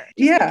color.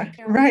 Yeah,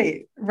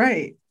 right.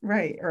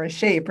 Or a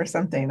shape or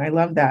something. I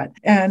love that.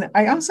 And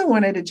I also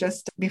wanted to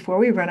just, before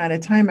we run out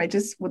of time, I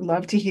just would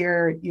love to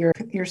hear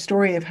your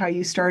story of how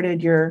you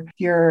started your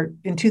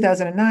in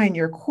 2009,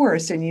 your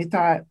course, and you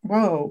thought,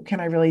 whoa, can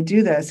I really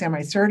do this? Am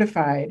I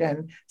certified?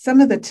 And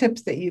some of the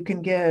tips that you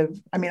can give.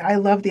 I mean, I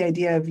love the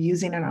idea of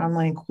using an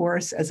online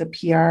course as a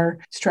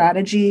PR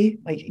strategy,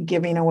 like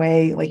giving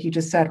away, like you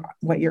just said,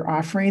 what your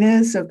offering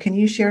is. So can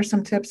you share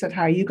some tips of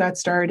how you got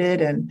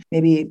started and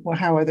maybe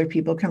how other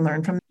people can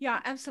learn from?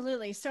 Yeah,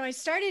 absolutely. So I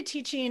started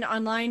teaching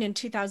online in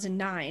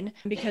 2009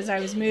 because I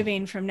was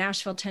moving from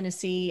Nashville,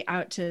 Tennessee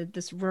out to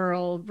this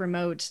rural,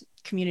 remote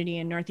community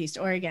in Northeast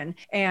Oregon.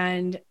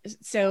 And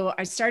so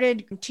I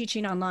started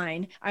teaching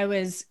online. I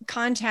was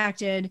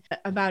contacted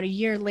about a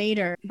year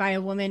later by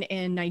a woman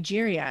in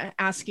Nigeria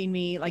asking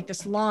me like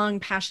this long,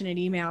 passionate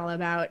email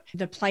about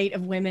the plight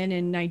of women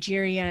in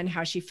Nigeria and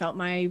how she felt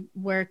my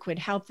work would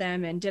help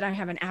them. And did I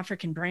have an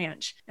African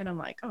branch? And I'm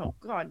like, oh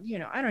God,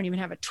 I don't even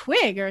have a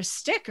twig or a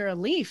stick or a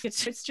leaf.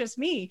 It's just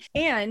me.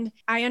 And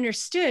I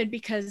understood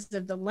because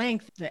of the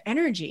length, the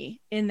energy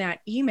in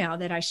that email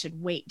that I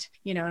should wait,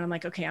 and I'm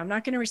like, okay, I'm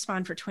not going to respond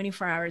for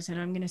 24 hours and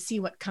I'm going to see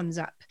what comes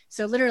up.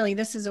 So literally,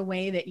 this is a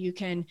way that you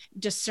can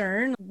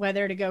discern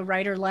whether to go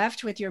right or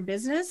left with your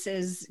business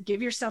is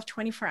give yourself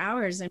 24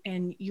 hours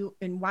and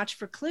watch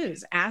for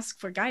clues, ask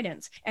for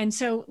guidance. And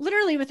so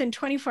literally within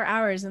 24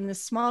 hours in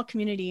this small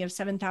community of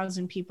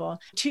 7,000 people,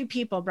 2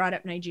 people brought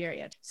up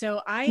Nigeria.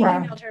 So I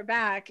emailed her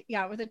back,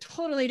 with a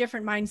totally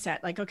different mindset.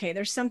 Like, okay,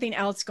 there's something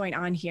else going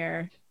on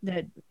here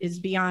that is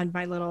beyond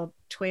my little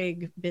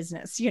twig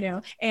business,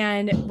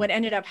 And what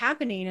ended up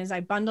happening is I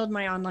bundled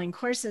my online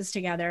courses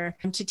together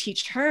to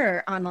teach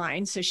her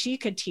online so she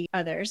could teach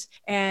others.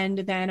 And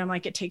then I'm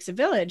like, it takes a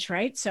village,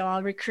 right? So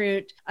I'll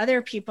recruit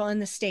other people in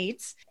the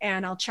States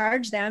and I'll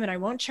charge them and I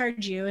won't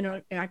charge you.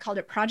 And I called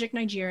it Project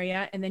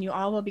Nigeria. And then you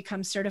all will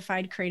become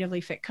certified creatively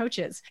fit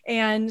coaches.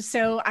 And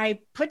so I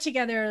put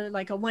together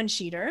like a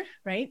one-sheeter,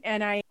 right?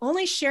 And I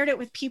only shared it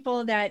with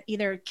people that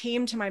either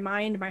came to my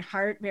mind, my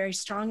heart very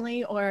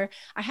strongly, or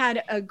I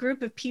had a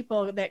group of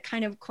people that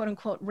kind of quote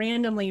unquote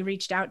randomly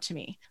reached out to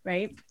me,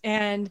 right?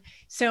 And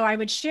so I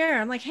would share,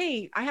 I'm like,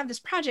 hey, I have this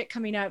project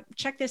coming up.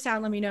 Check this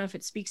out. Let me know if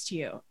it speaks to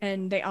you.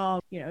 And they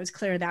all, it was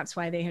clear that's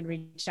why they had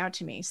reached out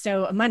to me.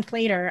 So a month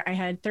later, I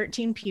had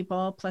 13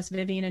 people plus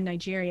Vivian in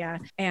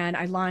Nigeria, and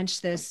I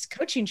launched this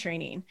coaching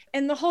training.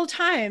 And the whole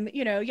time,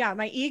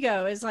 my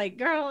ego is like,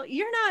 girl,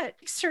 you're not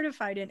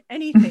certified in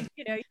anything.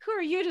 Who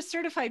are you to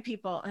certify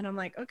people? And I'm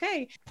like,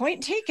 okay,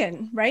 point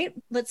taken, right?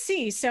 Let's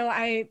see. So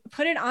I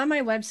put it on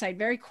my website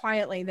very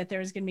quietly that there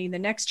was going to be the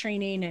next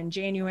training in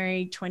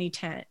January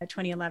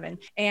 2011.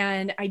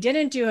 And I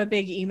didn't do a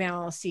big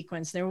email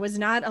sequence. There was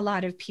not a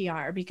lot of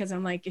PR because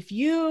I'm like, if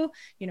you,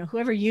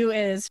 whoever you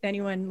is,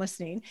 anyone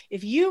listening,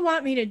 if you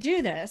want me to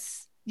do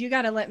this, you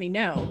got to let me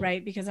know,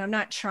 right? Because I'm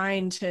not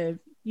trying to,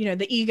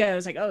 the ego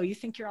is like, oh, you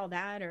think you're all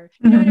that, or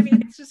you know what I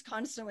mean? It's just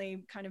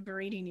constantly kind of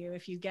berating you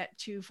if you get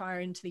too far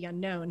into the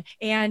unknown.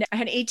 And I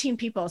had 18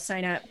 people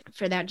sign up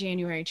for that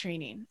January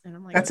training. And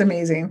I'm like, that's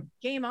amazing.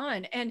 Game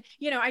on. And,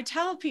 I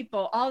tell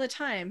people all the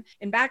time,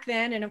 and back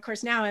then, and of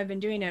course now I've been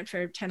doing it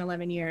for 10,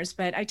 11 years,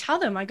 but I tell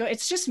them, I go,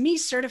 it's just me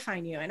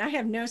certifying you. And I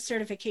have no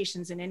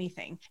certifications in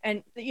anything.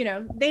 And,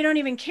 they don't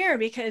even care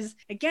because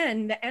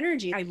again, the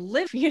energy I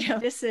live,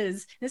 this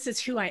is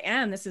who I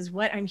am. This is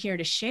what I'm here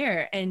to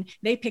share. And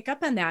they pick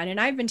up on that. And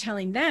I've been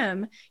telling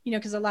them,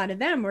 because a lot of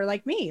them were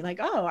like me, like,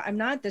 oh, I'm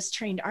not this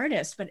trained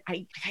artist, but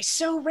I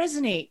so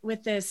resonate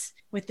with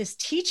this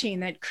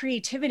teaching that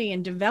creativity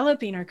and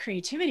developing our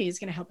creativity is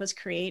going to help us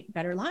create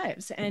better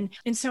lives. And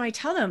so I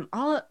tell them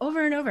all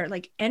over and over,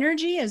 like,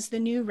 energy is the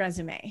new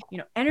resume.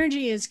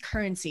 Energy is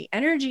currency.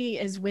 Energy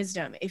is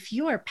wisdom. If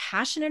you are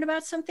passionate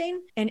about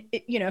something, and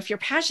if you're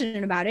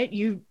passionate about it,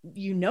 you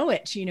know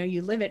it,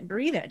 you live it,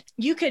 breathe it.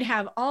 You could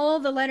have all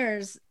the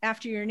letters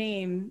after your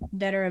name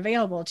that are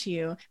available to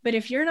you, but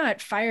if you're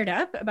not fired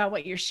up about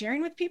what you're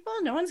sharing with people,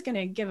 no one's going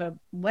to give a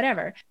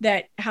whatever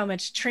that how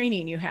much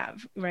training you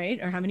have, right?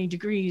 Or how many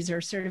degrees or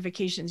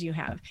certifications you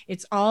have.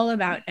 It's all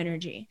about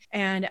energy.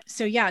 And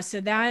so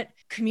that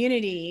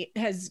community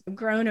has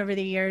grown over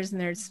the years,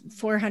 and there's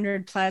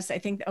 400 plus. I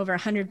think over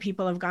 100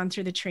 people have gone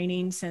through the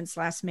training since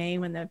last May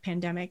when the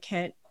pandemic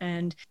hit.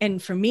 And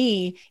for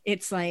me,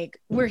 it's like,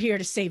 we're here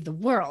to save the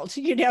world,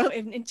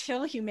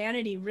 until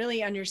humanity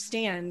really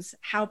understands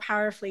how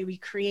powerfully we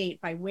create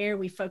by where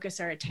we focus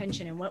our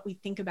attention and what we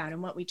think about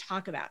and what we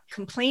talk about.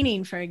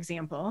 Complaining, for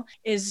example,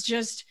 is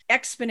just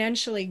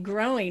exponentially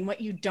growing what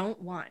you don't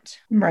want.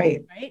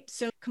 Right.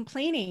 So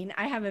complaining,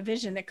 I have a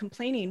vision that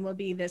complaining will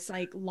be this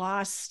like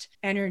lost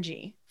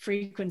energy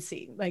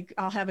frequency. Like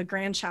I'll have a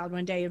grandchild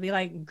one day, it'll be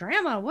like,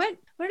 Grandma, what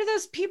are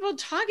those people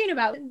talking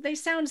about? They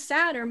sound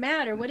sad or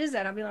mad, or what is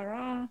that? I'll be like,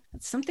 oh,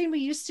 it's something we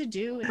used to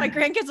do. My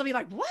grandkids will be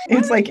like, what?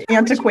 It's like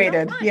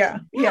antiquated. Yeah.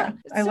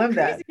 I love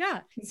that.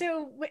 Yeah.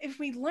 So if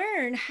we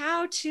learn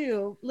how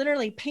to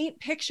literally paint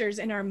pictures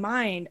in our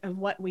mind of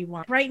what we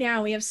want, right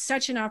now we have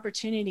such an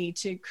opportunity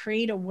to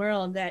create a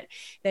world that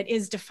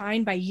is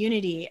defined by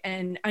unity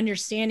and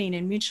understanding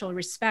and mutual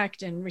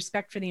respect and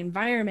respect for the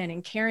environment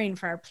and caring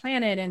for our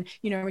planet and,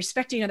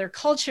 respecting other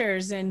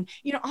cultures and,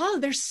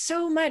 there's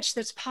so much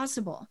that's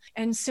possible.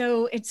 And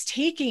so it's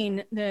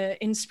taking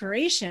the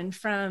inspiration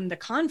from the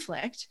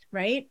conflict,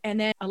 right? And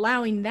then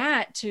allowing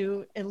that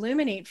to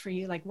illuminate for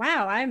you, like,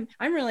 wow, I'm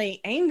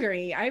really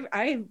angry.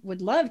 I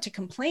would love to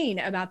complain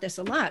about this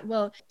a lot.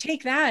 Well,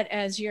 take that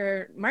as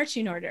your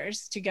marching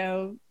orders to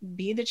go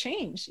be the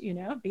change,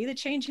 be the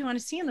change you want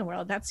to see in the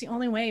world. That's the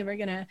only way we're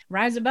going to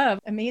rise above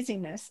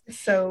amazingness.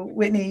 So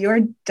Whitney,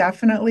 you're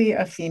definitely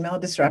a female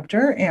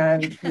disruptor.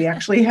 And I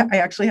actually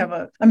have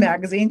a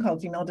magazine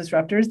called Female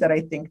Disruptors that I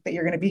think that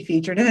you're going to be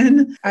featured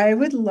in. I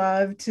would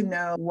love to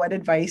know what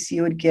advice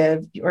you would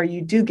give, or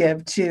you do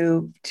give,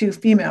 to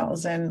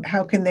females, and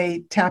how can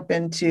they tap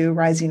into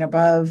rising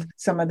above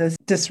some of this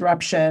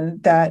disruption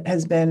that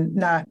has been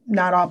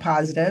not all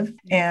positive,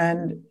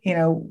 and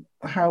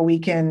how we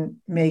can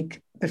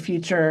make the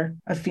future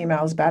of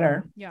females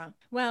better. Yeah.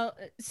 Well,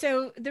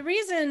 so the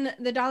reason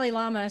the Dalai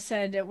Lama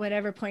said at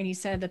whatever point he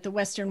said that the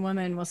Western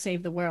woman will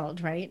save the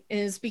world, right,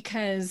 is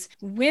because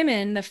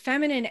women, the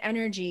feminine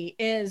energy,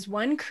 is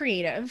one,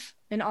 creative.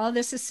 And all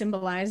this is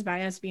symbolized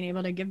by us being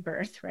able to give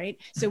birth, right?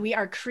 So we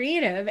are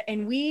creative,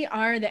 and we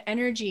are the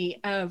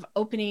energy of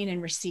opening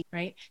and receiving,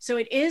 right? So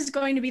it is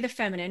going to be the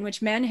feminine,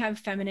 which men have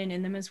feminine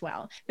in them as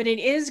well, but it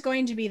is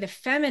going to be the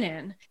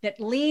feminine that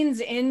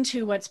leans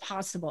into what's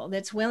possible,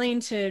 that's willing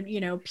to,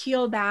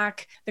 peel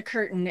back the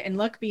curtain and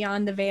look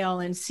beyond the veil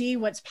and see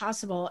what's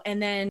possible,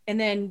 and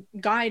then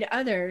guide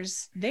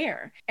others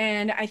there.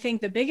 And I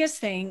think the biggest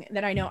thing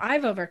that I know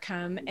I've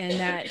overcome, and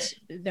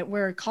that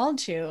we're called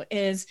to,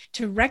 is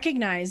to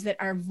recognize that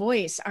our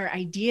voice, our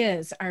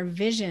ideas, our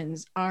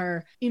visions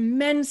are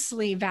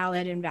immensely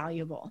valid and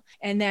valuable.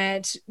 And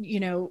that,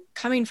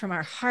 coming from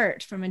our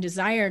heart, from a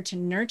desire to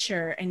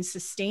nurture and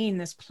sustain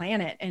this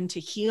planet and to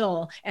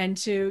heal and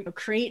to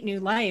create new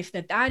life,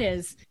 that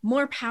is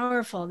more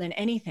powerful than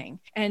anything.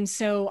 And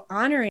so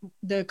honoring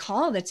the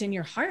call that's in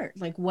your heart,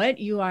 like what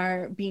you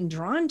are being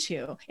drawn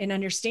to, and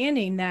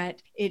understanding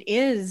that it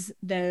is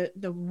the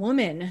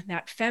woman,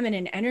 that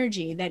feminine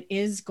energy, that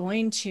is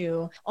going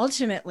to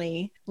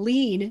ultimately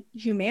lead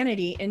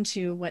humanity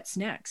into what's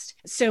next.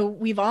 So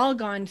we've all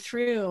gone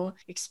through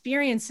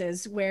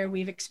experiences where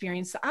we've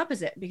experienced the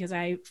opposite, because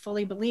I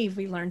fully believe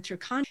we learn through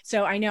conflict.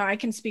 So I know I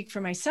can speak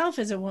for myself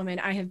as a woman.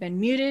 I have been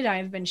muted. I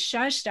have been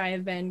shushed. I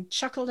have been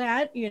chuckled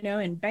at,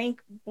 in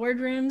bank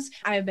boardrooms.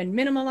 I have been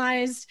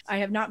minimalized. I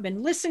have not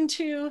been listened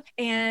to.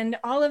 And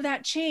all of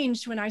that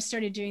changed when I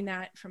started doing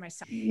that for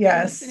myself.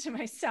 Yes. Listen to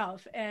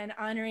myself and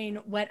honoring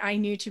what I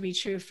knew to be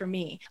true for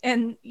me.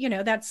 And,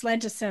 that's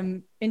led to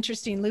some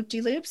interesting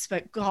loop-de-loops,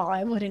 but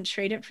I wouldn't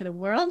trade it for the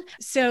world.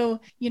 So,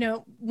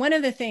 one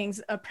of the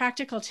things, a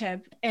practical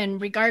tip,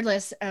 and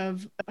regardless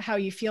of how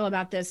you feel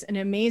about this,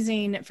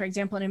 for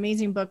example, an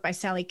amazing book by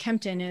Sally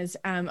Kempton is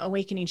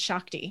Awakening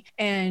Shakti.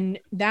 And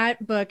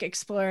that book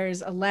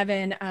explores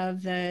 11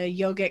 of the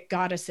yogic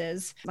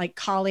goddesses like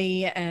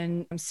Kali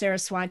and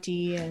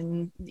Saraswati,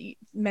 and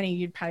many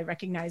you'd probably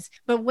recognize.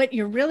 But what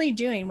you're really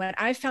doing, what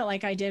I felt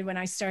like I did when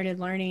I started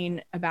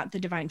learning about the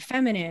divine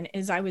feminine,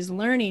 is I was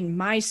learning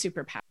my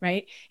superpower,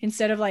 right?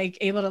 Instead of like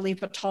able to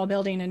leap a tall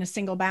building in a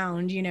single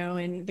bound,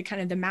 and the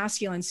kind of the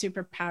masculine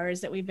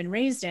superpowers that we've been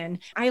raised in,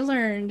 I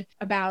learned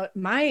about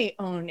my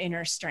own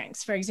inner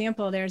strengths. For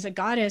example, there's a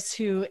goddess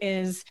who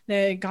is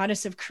the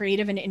goddess of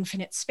creative and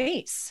infinite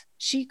space.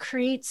 She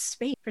creates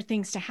space for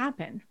things to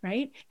happen,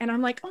 right? And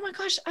I'm like, oh my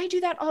gosh, I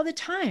do that all the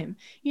time.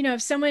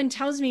 If someone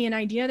tells me an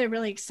idea they're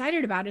really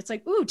excited about, it's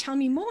like, ooh, tell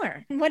me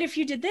more. And what if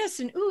you did this?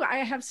 And ooh, I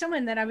have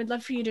someone that I would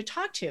love for you to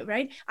talk to,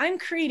 right? I'm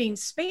creating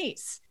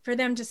space for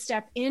them to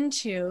step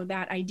into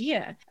that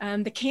idea.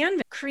 The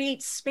canvas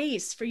creates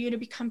space for you to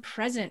become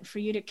present, for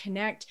you to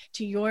connect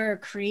to your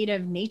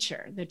creative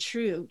nature, the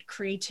true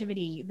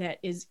creativity that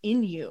is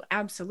in you,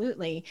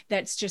 absolutely,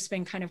 that's just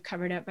been kind of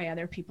covered up by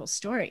other people's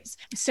stories.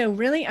 So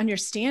really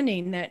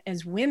understanding that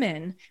as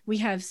women, we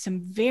have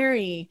some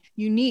very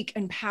unique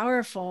and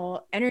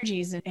powerful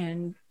energies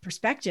and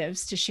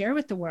perspectives to share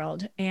with the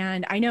world.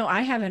 And I know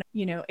I haven't,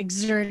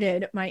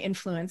 exerted my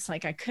influence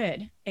like I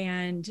could.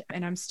 And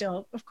I'm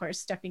still, of course,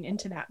 stepping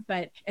into that.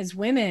 But as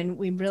women,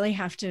 we really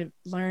have to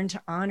learn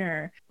to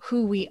honor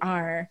who we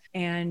are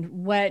and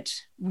what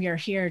we are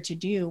here to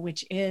do,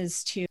 which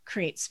is to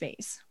create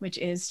space, which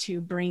is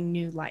to bring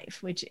new life,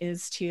 which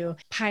is to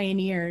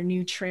pioneer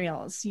new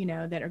trails,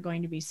 that are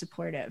going to be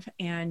supportive.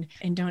 And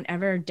don't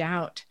ever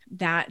doubt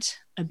that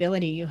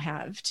ability you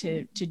have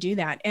to do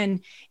that,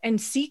 and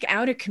seek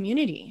out a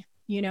community.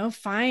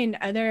 find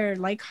other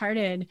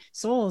like-hearted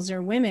souls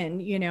or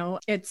women.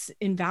 It's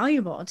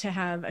invaluable to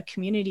have a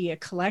community, a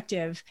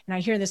collective. And I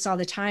hear this all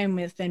the time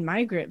within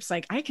my groups,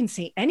 like, I can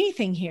say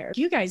anything here.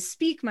 You guys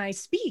speak my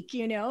speak,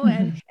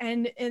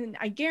 and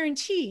I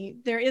guarantee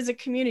there is a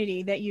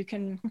community that you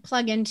can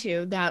plug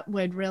into that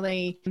would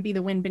really be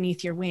the wind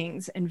beneath your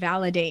wings and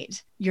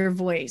validate your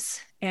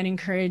voice and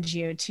encourage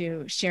you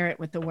to share it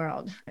with the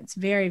world. It's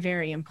very,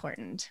 very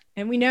important.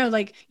 And we know,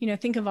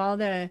 think of all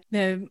the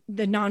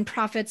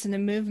nonprofits and the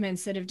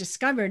movements that have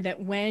discovered that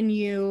when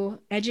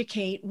you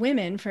educate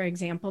women, for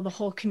example, the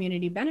whole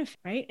community benefit,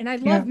 right? And I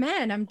love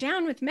men. I'm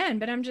down with men,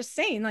 but I'm just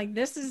saying,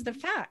 this is the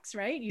facts,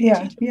 right? You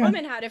teach a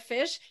woman how to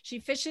fish, she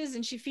fishes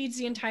and she feeds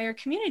the entire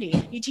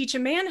community. You teach a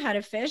man how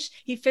to fish,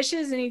 he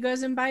fishes and he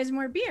goes and buys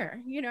more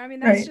beer.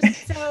 That's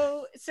just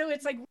so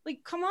it's like,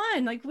 come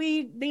on,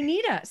 they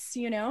need us,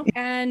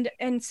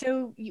 and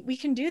so we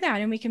can do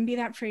that, and we can be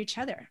that for each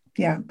other.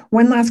 Yeah.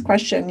 One last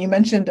question. You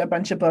mentioned a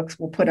bunch of books.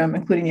 We'll put them,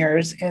 including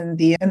yours, in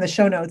the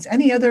show notes.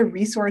 Any other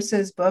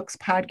resources, books,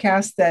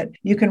 podcasts that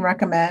you can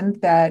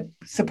recommend that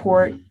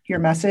support your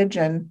message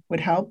and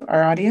would help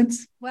our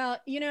audience? Well,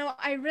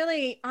 I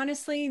really,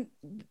 honestly,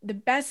 the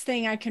best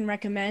thing I can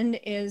recommend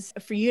is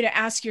for you to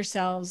ask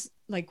yourselves,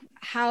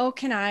 how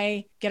can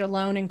I get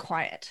alone and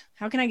quiet?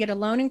 How can I get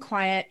alone and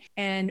quiet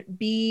and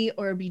be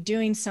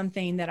doing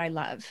something that I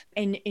love?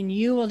 And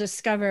you will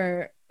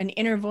discover an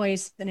inner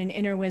voice and an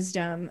inner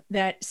wisdom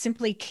that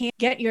simply can't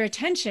get your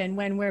attention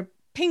when we're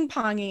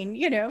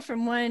ping-ponging,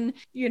 from one,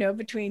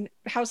 between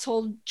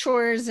household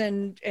chores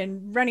and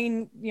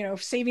running,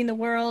 saving the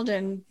world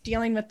and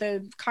dealing with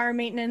the car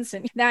maintenance,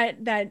 and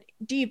that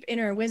deep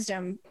inner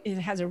wisdom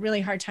has a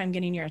really hard time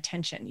getting your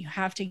attention. You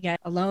have to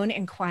get alone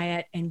and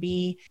quiet and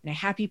be in a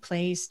happy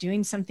place,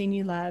 doing something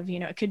you love.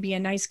 It could be a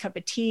nice cup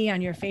of tea on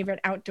your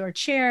favorite outdoor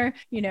chair.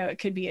 It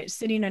could be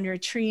sitting under a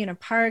tree in a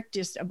park,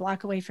 just a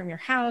block away from your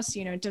house.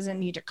 It doesn't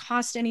need to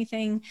cost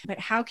anything, but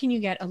how can you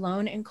get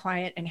alone and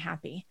quiet and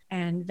happy?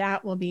 And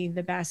that will be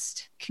the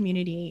best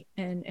community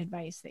and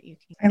advice that you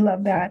can. I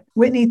love that.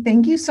 Whitney,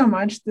 thank you so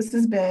much. This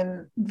has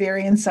been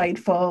very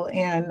insightful,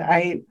 and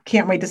I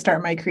can't wait to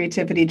start my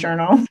creativity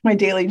journal, my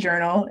daily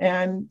journal,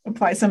 and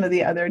apply some of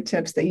the other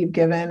tips that you've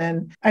given.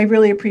 And I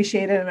really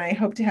appreciate it. And I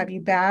hope to have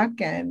you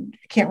back, and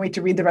can't wait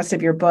to read the rest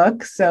of your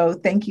book. So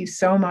thank you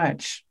so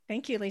much.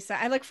 Thank you,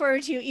 Lisa. I look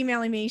forward to you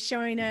emailing me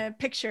showing a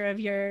picture of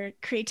your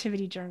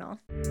creativity journal.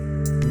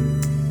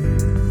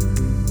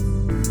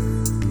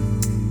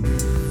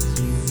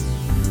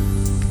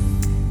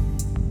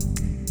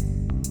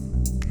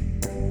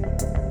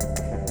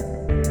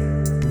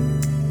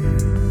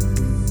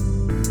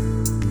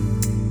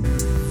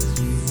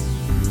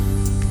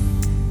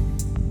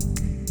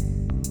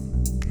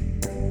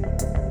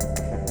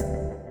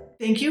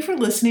 Thank you for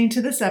listening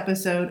to this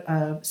episode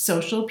of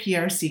Social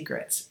PR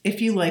Secrets.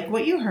 If you like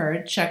what you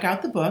heard, check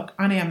out the book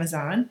on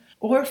Amazon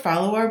or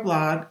follow our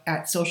blog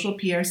at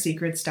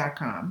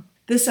socialprsecrets.com.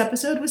 This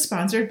episode was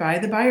sponsored by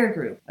The Buyer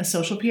Group, a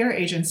social PR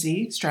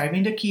agency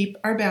striving to keep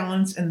our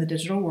balance in the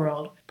digital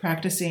world,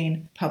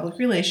 practicing public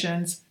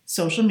relations,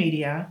 social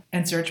media,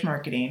 and search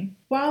marketing,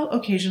 while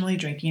occasionally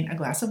drinking a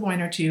glass of wine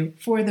or two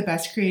for the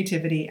best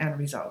creativity and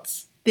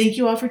results. Thank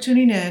you all for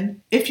tuning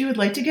in. If you would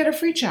like to get a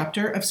free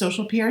chapter of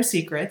Social PR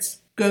Secrets,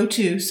 go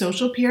to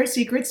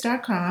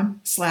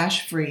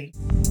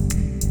socialprsecrets.com/free.